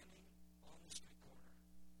standing on the street corner.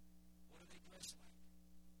 What do they dress like?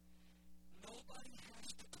 Nobody has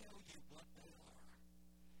to tell you what they are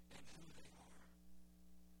and who they are.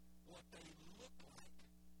 What they look like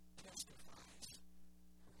testifies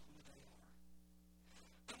for who they are.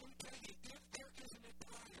 I'm going to tell you, if there is an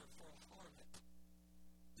attire for a harlot,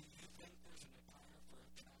 do you think there's an attire for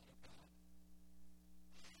a child of God?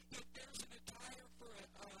 If there's an attire for a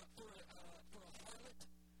harlot,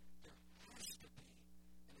 there has to be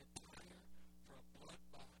an attire for a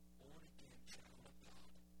blood-bought, born-again child of God.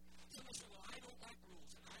 Someone say, well, I don't like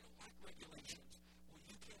rules and I don't like regulations. Well,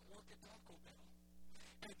 you can't work at Taco Bell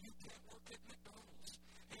and you can't work at McDonald's.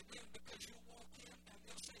 Amen. Because you'll walk in and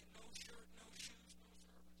they'll say no shirt, no shoes, no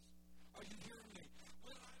service. Are you hearing me?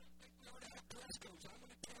 Well, I don't think we ought to have dress codes. I'm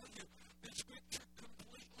going to tell you, the Scripture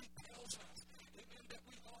completely tells us, amen, that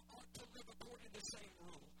we all ought to live according to the same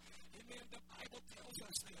rule. Amen. The Bible tells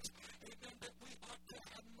us this. Amen. That we ought to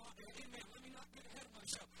have, amen, let me not get ahead of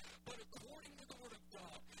myself, but according to the Word of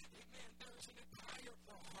God, amen, there is an attire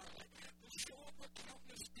for a harlot. The show of her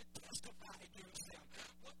countenance did testify against them.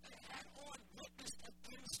 What they had on witnessed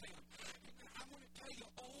against them. Amen. I want to tell you,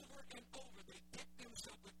 over and over, they decked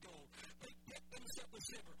themselves with gold. They decked themselves with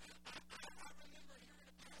silver. I remember hearing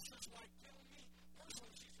a pastor's wife tell me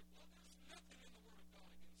personally, she said, well, there's nothing in the Word of God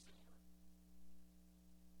against silver.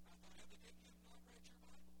 I thought, evidently you've not read your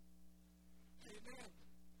Bible. Amen.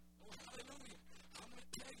 Oh, hallelujah. I'm going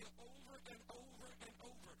to tell you over and over and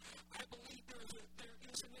over. I believe there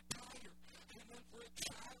is an attire, amen, for a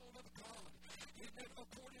child of God. Amen,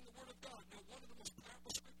 according to the Word of God. Now, one of the most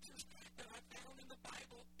powerful scriptures that I found in the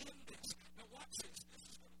Bible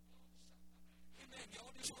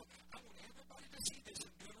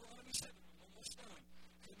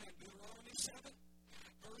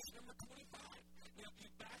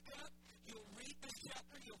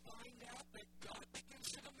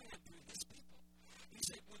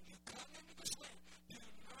when you come into this land, do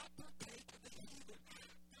not partake of the heathen.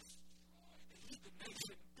 Destroy the heathen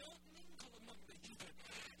nation. Don't mingle among the heathen.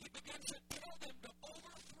 He begins to tell them to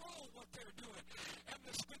overthrow what they're doing. And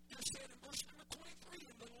the scripture said in verse number 23,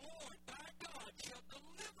 and the Lord thy God shall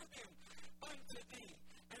deliver them unto thee,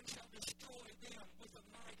 and shall destroy them with a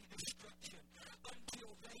mighty destruction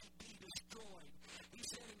until they be destroyed. He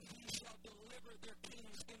said, and he shall deliver their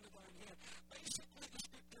kings into thine hand. Basically, the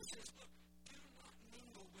scripture says, look, do not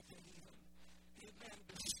mingle with the heathen. Amen.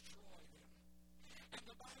 Destroy them. And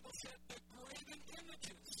the Bible said, the graven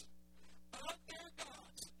images of their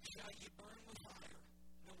gods shall ye burn with fire.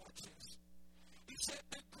 Now watch this. He said,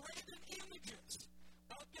 the graven images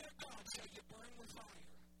of their gods shall ye burn with fire.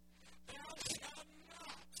 Thou shalt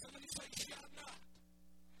not, somebody say, shall not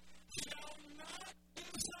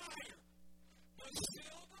desire the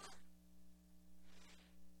silver.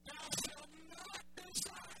 Thou shalt not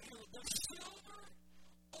desire the silver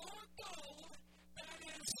or gold that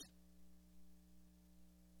is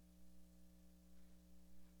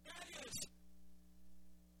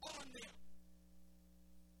on them.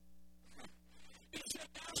 He said,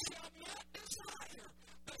 thou shalt not desire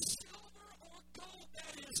the silver or gold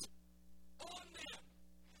that is on them,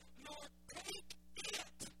 nor take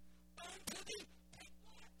it unto thee. Take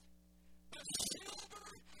what? The silver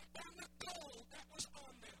and the gold that was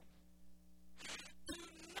on them. Do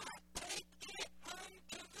not take it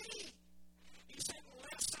unto thee. He said,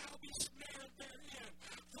 lest thou be snared therein.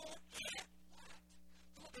 For it, what?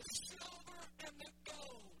 For the silver and the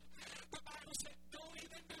gold. The Bible said, don't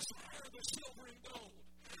even desire the silver and gold.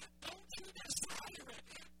 Don't you desire it.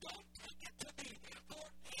 Don't take it to thee. For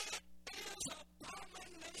it is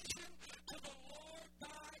abomination to the Lord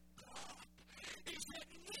thy God. He said,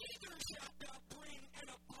 neither shalt thou bring an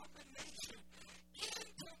abomination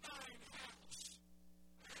into thine house,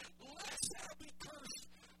 lest thou be cursed,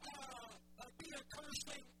 be a cursed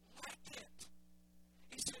thing like it.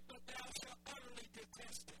 He said, but thou shalt utterly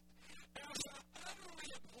detest it. Thou shalt utterly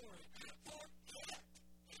abhor it, for it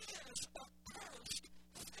is a cursed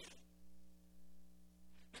thing.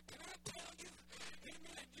 Now, can I tell you,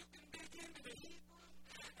 amen, you can dig into the Hebrew,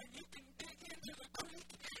 and you can dig into the Greek,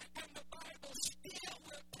 and the Bible still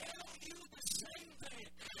will tell you the same thing.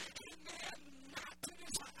 Amen, not to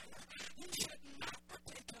desire. You should not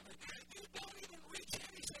partake of it. You don't even reach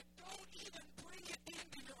in. He said, don't even bring it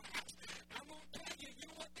into your house. I'm going to tell you, you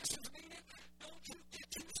know what this is meaning? Don't you get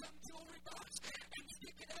you some jewelry box and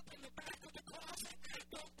stick it up in the back of the closet.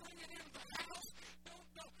 Don't bring it in the house. Don't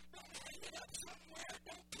hang it up somewhere.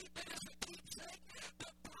 Don't keep it as a keepsake.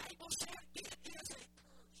 The Bible said it is a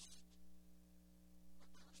curse. A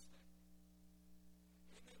curse thing.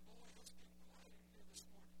 Amen, boy. Let's get quiet in here this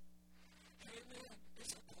morning. Amen.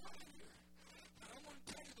 It's a quiet here. But I want to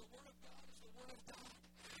tell you, the Word of God is the Word of God.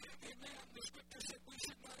 Amen. The Scripture said we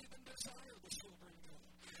should not even desire the silver and gold.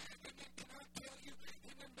 Amen. Can I tell you?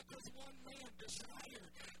 Amen. Because one man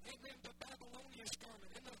desired, amen, the Babylonian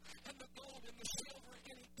garment and the gold and the silver,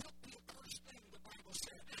 and he took the accursed thing, the Bible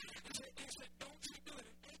said. He said, don't you do it.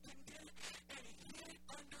 And Achan did it, and he hid it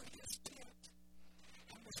under his tent.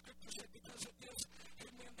 And the Scripture said, because of this,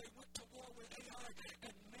 amen, they went to war with Ai,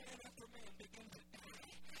 and man after man began to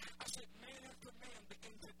die. I said, man after man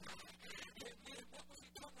began to die. Amen. What was he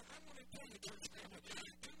talking about? I'm going to tell you, church family.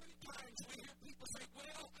 Too many times we hear people say,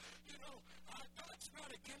 well, you know, God's not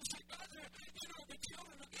against it. God's not, you know, the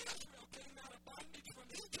children of Israel came out of bondage from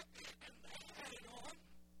Egypt, and they had it on.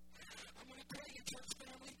 I'm going to tell you, church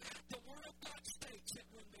family, the Word of God states that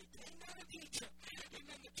when they came out of Egypt,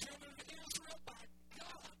 amen, the children of Israel, by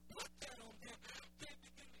God, put that on them. They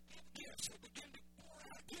began to give gifts. They began to pour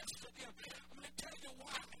out gifts to them. I'm going to tell you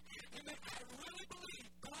why. Amen. I really believe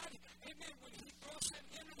God, amen, when He brought them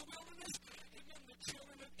into the wilderness, amen, the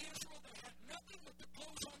children of Israel, they had nothing but the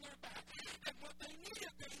clothes on their back. And what they needed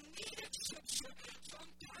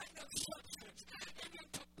some kind of substance, amen,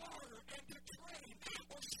 to barter and to trade,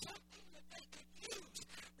 or something that they could use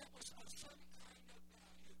that was of some kind of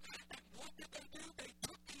value. And what did they do? They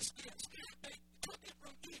took these gifts. They took it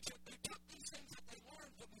from Egypt. They took these things that they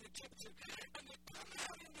learned from the Egyptians, and they come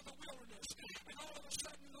out into the wilderness. And all of a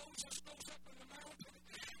sudden, Moses goes up in the mountain,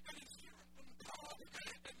 and he's hearing from God,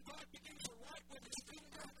 and God begins to write with his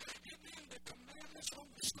finger, amen, the commandments on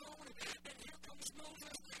the stone, and here comes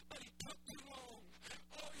Moses, but he took too long.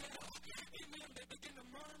 Oh, yeah. Amen. They begin to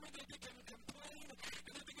murmur, they begin to complain,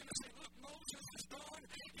 and they begin to say, look, Moses is gone,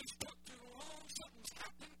 he's took too long, something's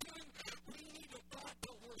happened to him, we need a God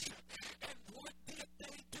to worship. And what did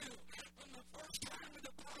they do? From the first time in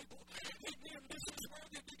the Bible, amen, this is where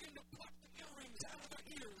they begin to pluck the earrings out of their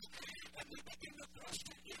ears, and they begin to thrust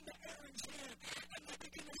it into Aaron's hand, and they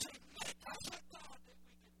begin to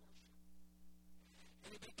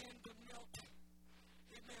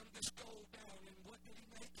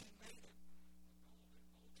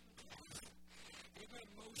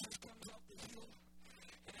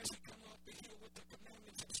with the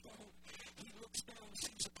commandments of stone. He looks down,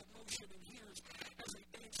 sees a commotion, and hears as they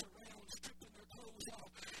dance around, stripping their clothes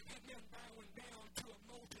off, and then bowing down to a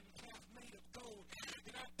molten calf made of gold.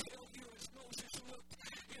 And I tell you, as Moses looked,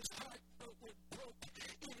 his heart broke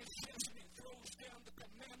in his chest, and he throws down the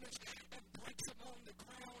commandments and breaks them on the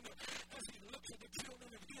ground as he looks at the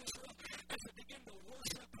children of Israel as they begin to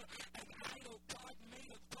worship an idol god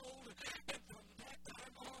made of gold. And from that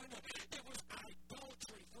time on, it was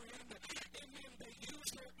idolatry, friend. Amen. They use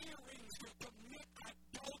their earrings to commit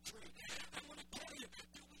adultery. I'm going to tell you,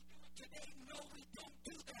 do we do it today? No, we don't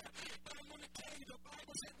do that. But I'm going to tell you, the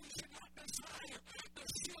Bible said we should not desire the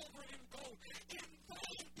silver and gold. In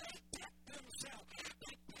vain they deck themselves.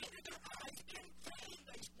 They painted their eyes. In vain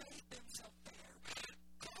they made themselves fair.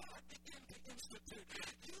 God began to institute.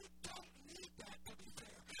 You don't need that to be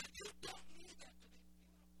fair. You don't need that to be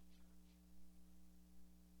beautiful.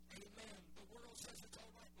 Amen. The world says it's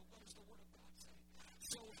all right, but what does the Word of God say?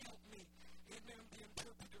 So help me. Amen. The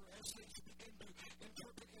interpreter, as they begin to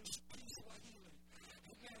interpret in Swahili.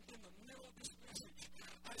 Amen. In the middle of this message,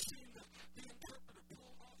 I seen the interpreter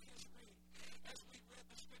pull off his ring. As we read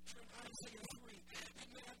the scripture in Isaiah 3,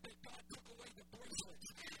 amen, that God took away the bracelets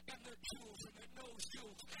and their jewels and their nose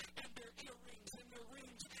jewels and their earrings and their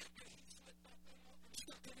rings. And he slipped that thing up and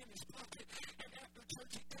stuck it in his pocket. And after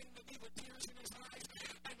church, he came to me with tears in his eyes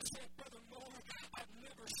and said, Brother Moore, I've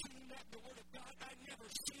never seen that in the Word of God. I've never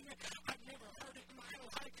seen it. I've never heard it in my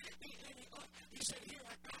life. He said, here,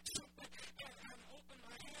 I got something. And I opened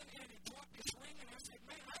my hand and he dropped his ring. And I said,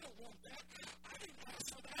 man, I don't want that. I didn't ask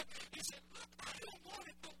for that. He said, look, I don't want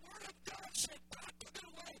it. The Word of God said God took it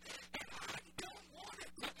away. And I don't want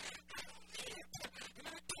it. I don't need it. And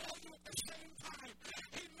I tell you at the same time,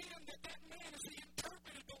 amen, that man, as he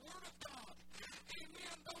interpreted the Word of God,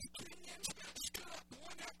 amen, those Kenyans stood up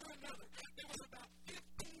one after another. There was about 15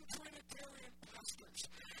 Trinitarian pastors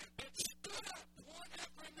that stood up one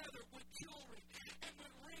after another with jewelry and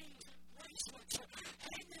with rings and bracelets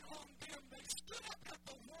hanging on them. They stood up at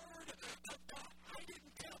the Word of God. I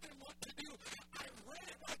didn't tell them what to do. I read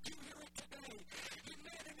it like you hear it today.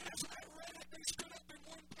 Amen. And as I read it, they stood up and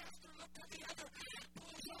one pastor looked at the other,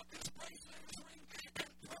 pulls out his bracelet and his ring, and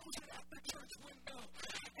throws it out the church window.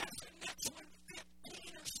 As the next one,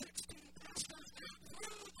 15 or 16 pastors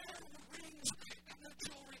threw their rings and their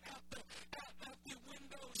jewelry out the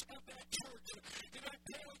windows of that church. And I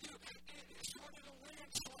tell you, it started a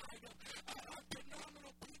landslide of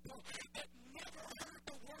phenomenal people that never heard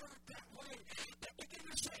the Word that way. That begin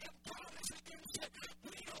to say, if God is against it,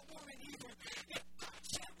 we don't want it either. If God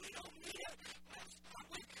said we don't need it, let's not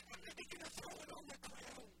wait. And they begin to throw it on the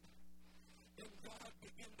ground. And God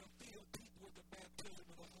began to fill people with the baptism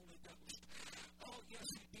of the Holy Ghost. Oh, yes,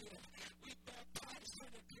 He did. We baptized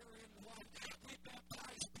Trinitarian life. We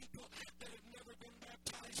baptized people that have never been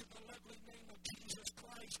baptized in the lovely name of Jesus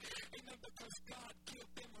Christ. Amen. Because God gave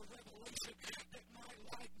them a revelation that my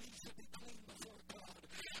life needs to be clean before God.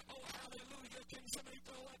 Oh, hallelujah. Can somebody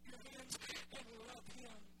throw up your hands and love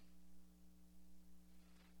Him?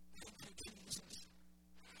 Thank you, Jesus.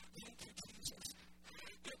 Thank you, Jesus.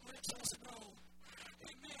 It lets us know.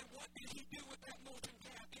 Amen. What did He do with that molten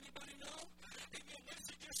calf? Anybody know? Amen. This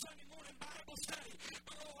is your Sunday morning Bible study.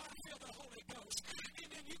 But oh, I feel the Holy Ghost.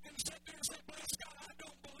 Amen. You can sit there and say, bless God, I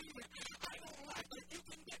don't believe it. I don't like it. You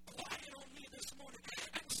can get quiet on me this morning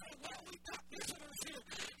and say, well, we've got visitors here.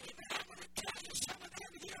 Amen. I'm going to tell you, some of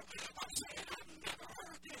them here are saying, I've never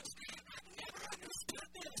heard this. I've never understood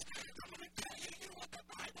this. I'm going to tell you, you know what the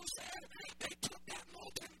Bible said? They took that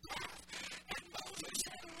molten calf and Moses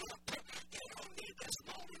said, look, you don't need this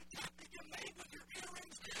molten calf that you made with your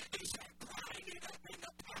earrings. He said, grind it up in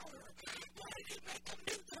the powder. Why did He make them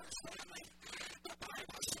do this, family? The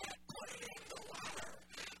Bible said, put it in the water.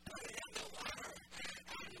 Put it in the water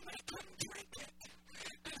and make them drink it.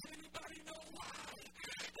 Does anybody know why?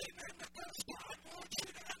 Amen. Because God wants you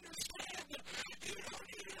to understand you don't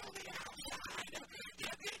need it on the outside.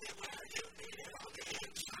 You need it where you need it on the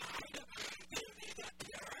inside. You need the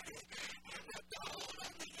purity and the gold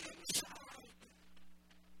on the inside.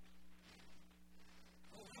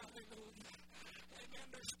 Oh, hallelujah. Amen.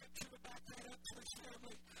 There's scripture to back that up, church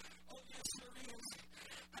family. Oh, yes, there is.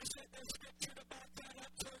 I said there's scripture to back that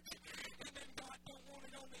up, church. Amen. God don't want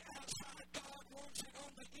it on the outside. God wants it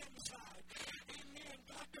on the inside. Amen.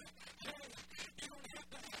 God, hey, you don't have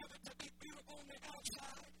to have it to be beautiful on the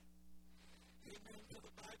outside. Amen. For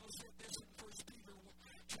the Bible said this in 1 Peter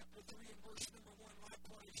chapter 3 and verse number 1.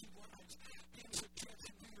 Likewise, you wives, be in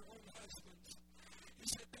subjection to your own husbands. He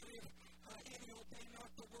said that if any obey not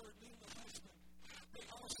the word, mean the husband, they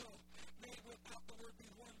also may without the word be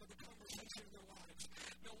won with the conversation of their wives.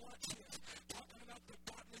 Now watch this.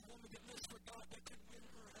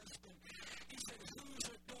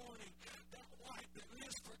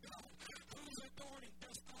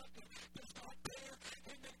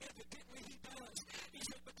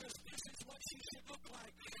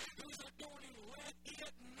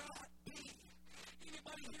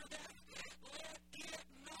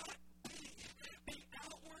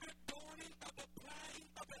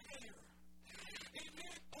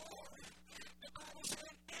 Amen. Or the Bible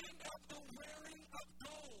said, and of the wearing of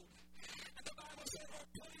gold. And the Bible said, or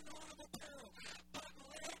putting on of apparel. But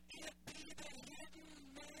let it be the hidden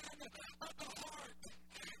man of the heart.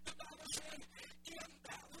 The Bible said, in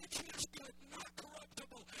that which is good, not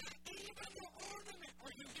corruptible. Even the ornament.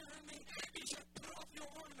 Are you hearing me? He said, put off your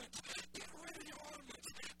ornaments. Get rid of your ornaments.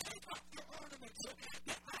 Take off your ornaments.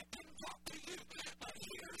 That I can talk to you. But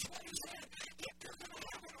here's what he said. If you're going to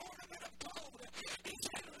have an ornament of gold, he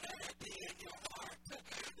said, let it be in your heart.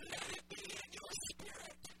 Let it be in your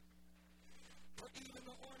spirit. For even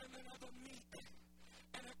the ornament of a meek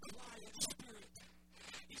and a quiet spirit,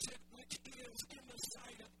 he said, which is in the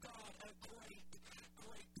sight of God a great,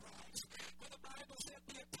 great price. For the Bible said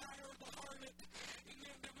the attire of the harlot, and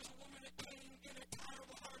then there was a woman that came in the attire of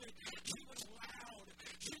a harlot. She was loud.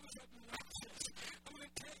 She was obnoxious. I'm going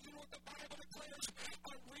to tell you what the Bible declares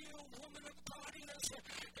a real woman of God is.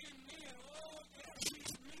 Amen. Oh, yeah,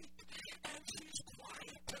 she's meek, and she's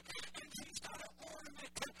quiet, and she's got an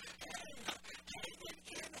ornament hanging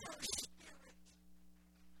in her spirit.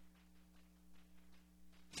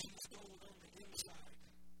 She's gold on the inside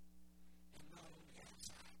and not on the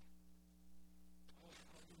outside. Oh,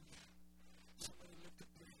 hallelujah. Somebody lift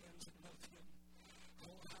up your hands and love him.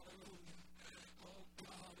 Oh, hallelujah. Oh,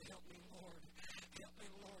 God, help me, Lord. Help me,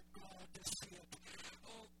 Lord God, to see it.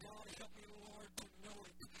 Oh, God, help me, Lord, to know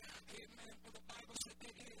it. Amen. For the Bible said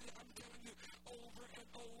that I'm telling you over and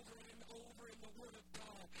over and over in the Word of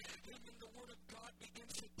God. Amen. The Word of God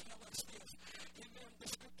begins to tell us this. Amen. The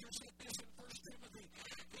Scripture said this in 1 Timothy.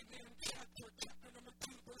 Amen. Chapter number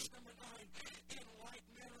 2, verse number 9. In like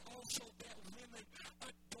manner also that women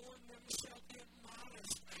adorn themselves in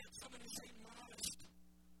modest. Somebody say modest.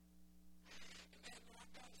 Amen. But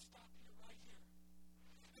I've got to stop you right here.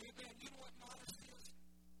 Amen. You know what modest is?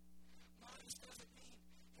 Modest doesn't mean,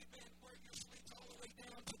 amen, wear your sleeves all the way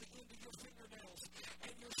down to the end of your fingernails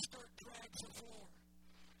and your skirt drags the floor.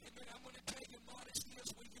 Amen. I'm going to tell you, modesty is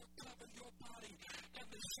when you cover your body and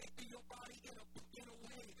the shape of your body in a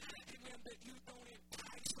way, amen, that you don't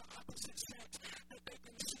entice the opposite sex, that they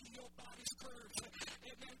can see your body's curves.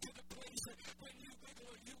 Amen. To the place that when you wiggle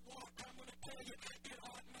or you walk, I'm going to tell you, it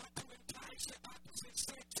ought not to entice the opposite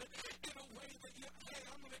sex in a way that you, hey,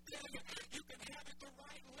 I'm going to tell you, you can have it the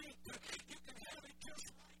right length. You can have it just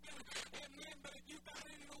right. Amen. But if you got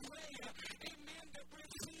it in a way, amen, that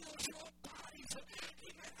reveals your bodies,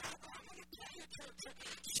 amen, I'm going to tell you, church,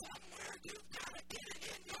 somewhere you've got to get it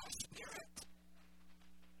in your spirit.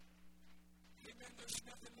 Amen. There's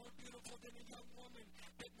nothing more beautiful than a young woman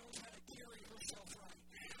that knows how to carry herself right.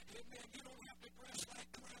 Amen. You don't have to dress like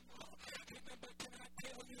grandma. Amen. But can I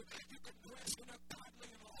tell you, you can dress in a godly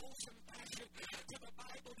and a wholesome fashion. For the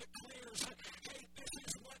Bible declares, hey, this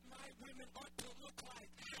is what my women ought to look like.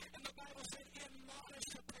 And the Bible said, in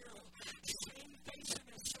modest apparel,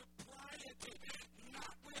 shamefacedness, sobriety,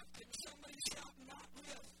 not with. Can somebody shout not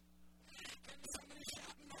with? Can somebody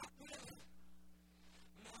shout not with?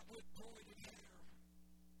 Not with braided hair,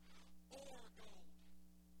 or gold,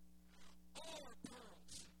 or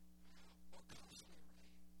pearls, or costly array.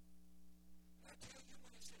 I tell you,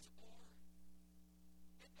 when it says or,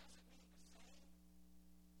 it doesn't mean the same.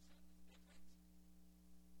 It's different.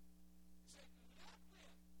 It said not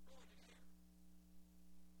with braided hair.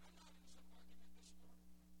 I'm not in some argument this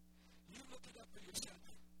morning. You look it up for yourself.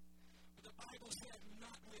 But the Bible said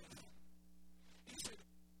not with. He said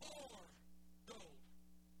or gold.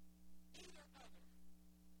 Either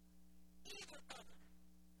other,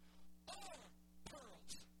 or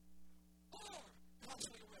pearls, or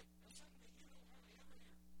costly array. Now, something that you don't hardly ever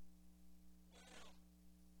hear. Well,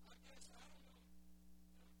 I guess I don't know.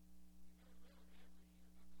 You very rarely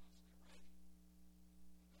ever hear about costly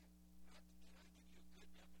array. Can I give you a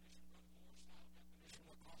good definition, Brother Moore style definition,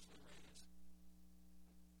 what costly array is?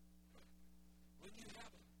 When you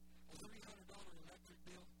have a $300 electric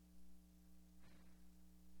bill,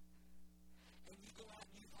 and you go out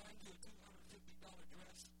and you find you a $250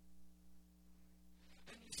 dress,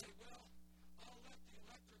 and you say, well, I'll let the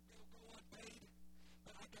electric bill go unpaid,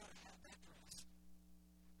 but I got to have that dress.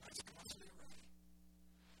 That's costly array.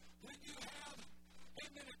 When you have,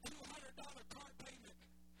 amen, a $200 car payment,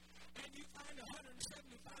 and you find a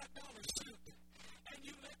 $175 suit, and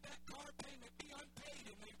you let that car payment be unpaid,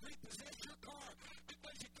 and they repossess your car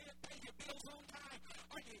because you can't pay your bills on time.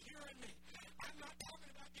 Are you hearing me? I'm not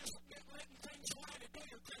talking about just letting things slide a day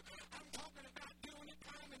or two. I'm talking about doing it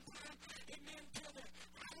time and time. Amen. Till the,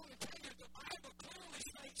 I want to tell you, the Bible clearly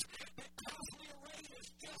states that costly array is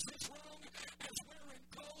just as wrong as wearing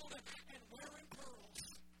gold and wearing pearls.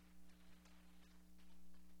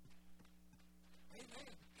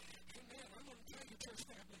 church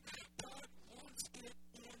family. God wants it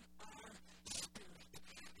in our spirit.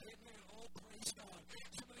 Amen. Oh, praise God.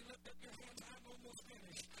 Somebody lift up your hands. I'm almost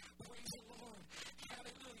finished. Praise the Lord.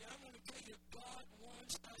 Hallelujah. I want to tell you, God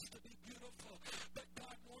wants us to be beautiful, but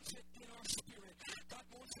God wants it in our spirit. God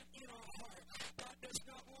wants it in our heart. God does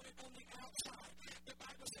not want it on the outside. The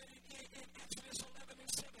Bible said in Exodus 11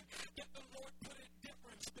 and 7 that the Lord put a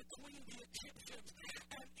difference between the Egyptians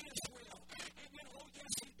and Israel. Amen. Oh,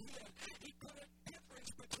 yes, He did. He put a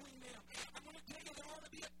difference between them. I'm going to tell you, there ought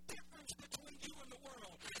to be a difference between you and the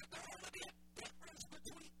world. There ought to be a difference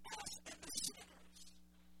between us and the sinners.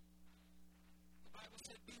 The Bible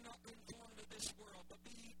said, be not conformed to this world, but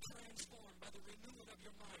be transformed by the renewing of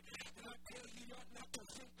your mind. And I tell you, you ought not to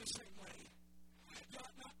think the same way. You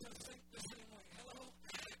ought not to think the same way. Hello?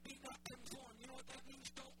 Be not conformed. You know what that means?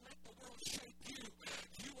 Don't let the world shape you.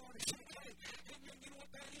 You ought to say, hey, amen, you know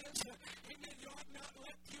what that is? Amen, you ought not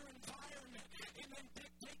let your environment, amen,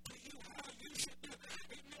 dictate to you how you should do.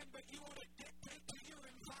 Amen, but you ought to dictate to your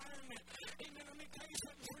environment. Amen, let me tell you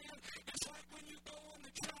something, friend. It's like when you go on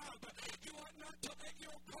the job, you ought not to let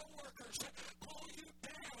your co-workers pull you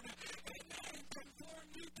down, amen, and conform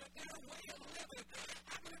you to their way of living.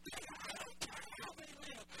 I'm going to tell you, I don't care how they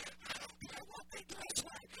live. I don't care what they dress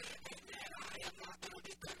like. Amen, I am not going to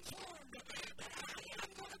be conformed, but I am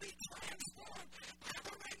going to be transformed by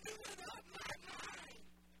the renewing of my mind.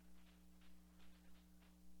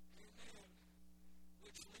 Amen.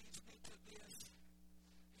 Which leads me to this.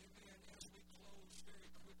 Amen. As we close very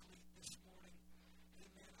quickly this morning.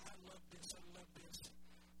 Amen. I love this. I love this.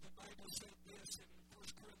 The Bible said this in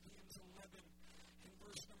 1 Corinthians 11 in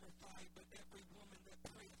verse number 5. But every woman that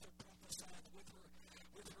prayeth or prophesieth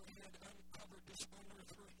with her head uncovered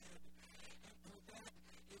dishonoreth her head. And for that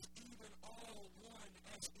is even all one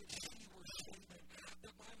as if she were shaven.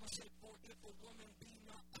 The Bible said, for if a woman be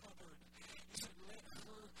not covered, he said, let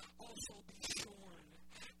her also be shorn.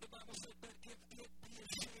 The Bible said, but if it be a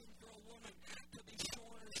shame for a woman to be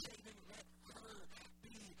shorn or shaven, let her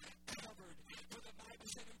be covered. For the Bible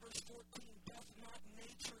said in verse 14, doth not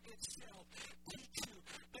nature itself teach you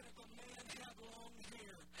that if a man have long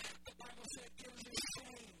hair, the Bible said it is a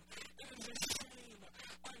shame. It is a shame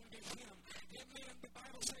unto him. Amen. The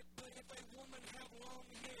Bible said, but if a woman have long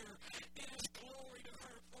hair, it is glory to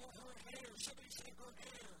her for her hair. Somebody say her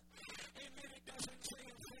hair. Amen. It doesn't say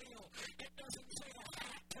a veil. It doesn't say a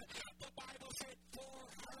hat. The Bible said for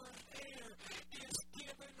her hair is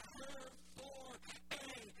given her for a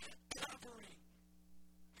covering.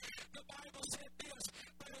 The Bible said this,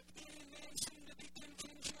 but if any man seem to be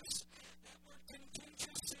contentious, that word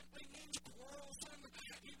contentious simply means quarrelsome.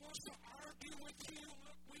 He wants to argue with you.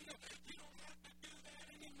 Look, you don't have to do that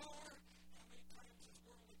anymore. How many times does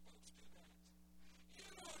worldly folks do that? You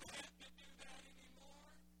don't have to do that anymore.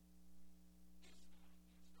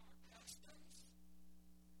 It's our customs.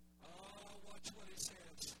 Oh, watch what it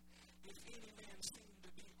says. If any man seem to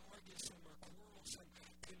be argusome or quarrelsome,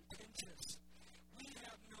 contentious, we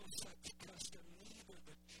have no such custom, neither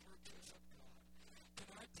the churches of God. Can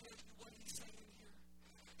I tell you what he's saying here?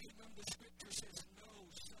 Amen. The scripture says no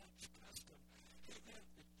such custom. Amen.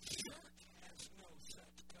 The church has no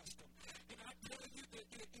such custom. And I tell you that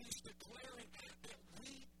it is declaring that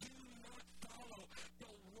we do not follow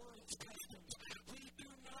the world's customs. We do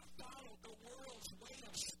not follow the world's way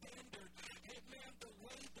of standard. Amen. The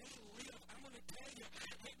way they live. I'm going to tell you,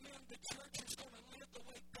 amen, the church is going to live the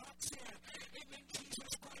way God said. Amen.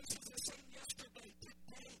 Jesus Christ is the same yesterday,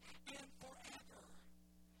 today, and forever.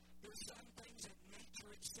 There's some things that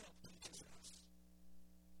nature itself teaches us.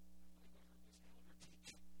 I heard this elder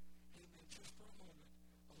teach, amen, just for a moment,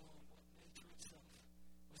 along what nature itself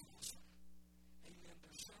was awesome. Amen.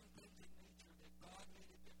 There's some things in nature that God made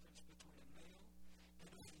a difference between a male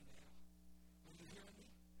and a female. Are you hearing me?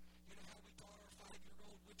 You know how we taught our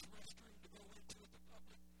 5-year-old which restroom to go into at the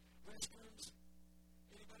public restrooms?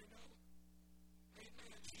 Anybody know?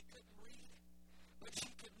 Amen. She couldn't read, but she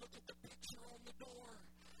could look at the picture on the door.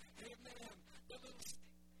 Amen. The little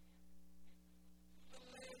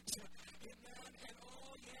legs. Amen. And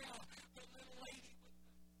oh yeah, the little lady.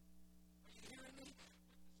 Are you hearing me?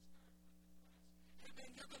 Amen.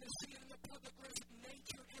 You're going to see it in the public restroom.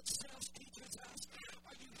 Nature itself teaches us.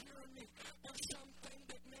 Are you hearing me? There's something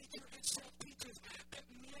that nature itself teaches that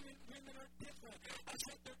men and women are different. I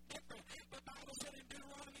said they're different. The Bible said in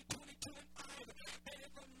Deuteronomy 22 and 5 that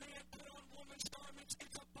if a man put on woman's garments,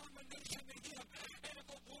 it's abomination to him. And if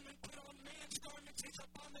a woman put on man's garments, it's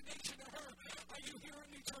abomination to her. Are you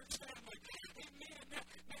hearing me, church family? Amen.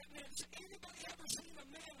 Has anybody ever seen a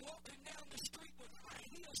man walking down the street with high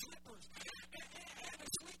heel slippers and a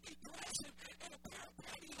sleepy dress and a pair of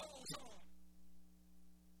pantyhose on?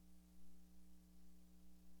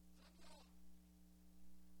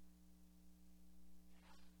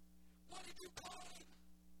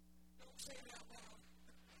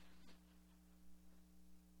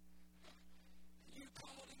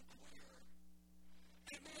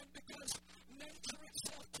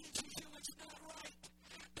 not right.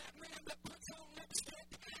 That man that puts on lipstick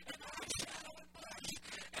and eyeshadow and blush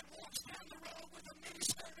and walks down the road with a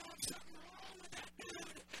miniskirt on, something wrong with that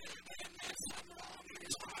dude. Amen. Something wrong in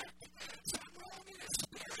his heart. Something wrong in his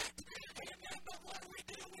spirit. Amen. But what do we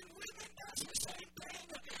do when women does the same thing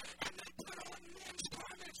and they put on men's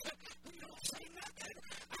garments? We don't say nothing.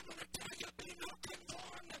 I'm going to tell you, be not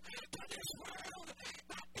conformed to this world,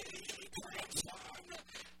 but be ye transformed.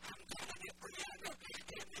 I'm telling you, friend,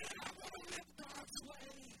 amen, I want to live God's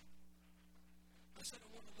way. I said I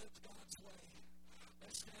want to live God's way.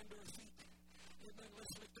 Let's stand to our feet. Amen.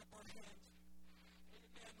 Let's lift up our hands.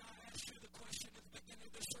 Amen. I asked you the question at the beginning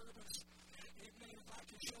of the service. Amen. If I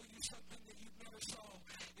can show you something that you never saw,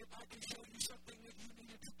 if I can show you something that you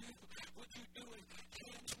needed to do, would you do it?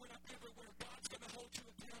 Hands went up everywhere. God's going to hold you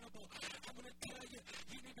accountable. I'm going to tell you,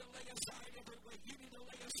 you need to lay aside every weight. You need to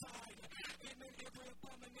lay aside, amen, every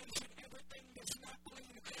abomination, everything that's not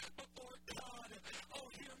clean before God. Oh,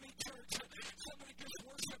 hear me, church. Somebody just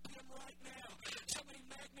worship Him right now. Somebody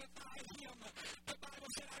magnify Him. The Bible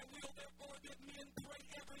said, I will therefore that men pray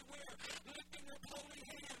everywhere, lifting up holy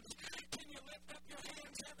hands. Can you lift up your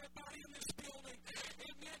hands, everybody in this building?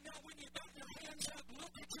 Amen. Now, when you got your hands up,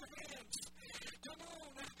 look at your hands. Come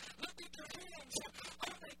on, look at your hands.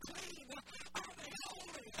 Are they clean? Are they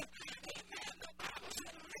holy? Amen. The Bible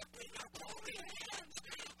said, lifting up holy hands.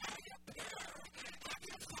 Are you pure? Have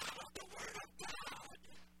you followed the Word of God?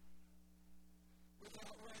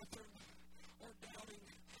 Without wrath or doubting.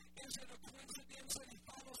 Is it a coincidence that he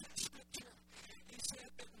follows that scripture? He said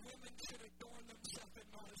that women should adorn themselves in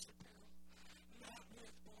modest apparel. Not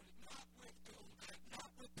with body, not with gold, not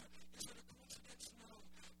with... Is it a coincidence? No.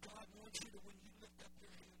 God wants you to, when you lift up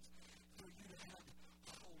your hands, for you to have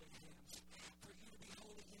holy hands, for you to be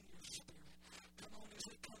holy in your spirit. Come on, as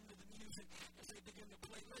they come to the music, as they begin to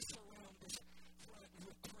play, let's surround this front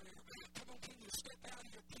with prayer. Come on, can you step out of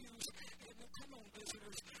your pews? And then, come on,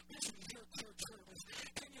 visitors, this is your church service.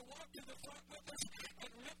 Can you walk to the front with us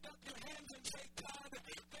and lift up your hands and say, God,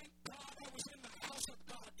 thank God I was in the house of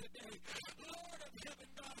God today. Lord of heaven,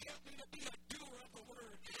 God, help me to be a doer of the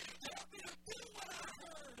word. Help me to do what I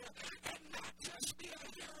heard and not just be a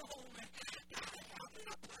hearer only. God, help me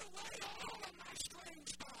to put away all of my strange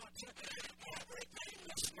thoughts. Everything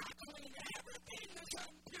that's not clean, everything that's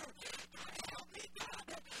impure. God, help me, God.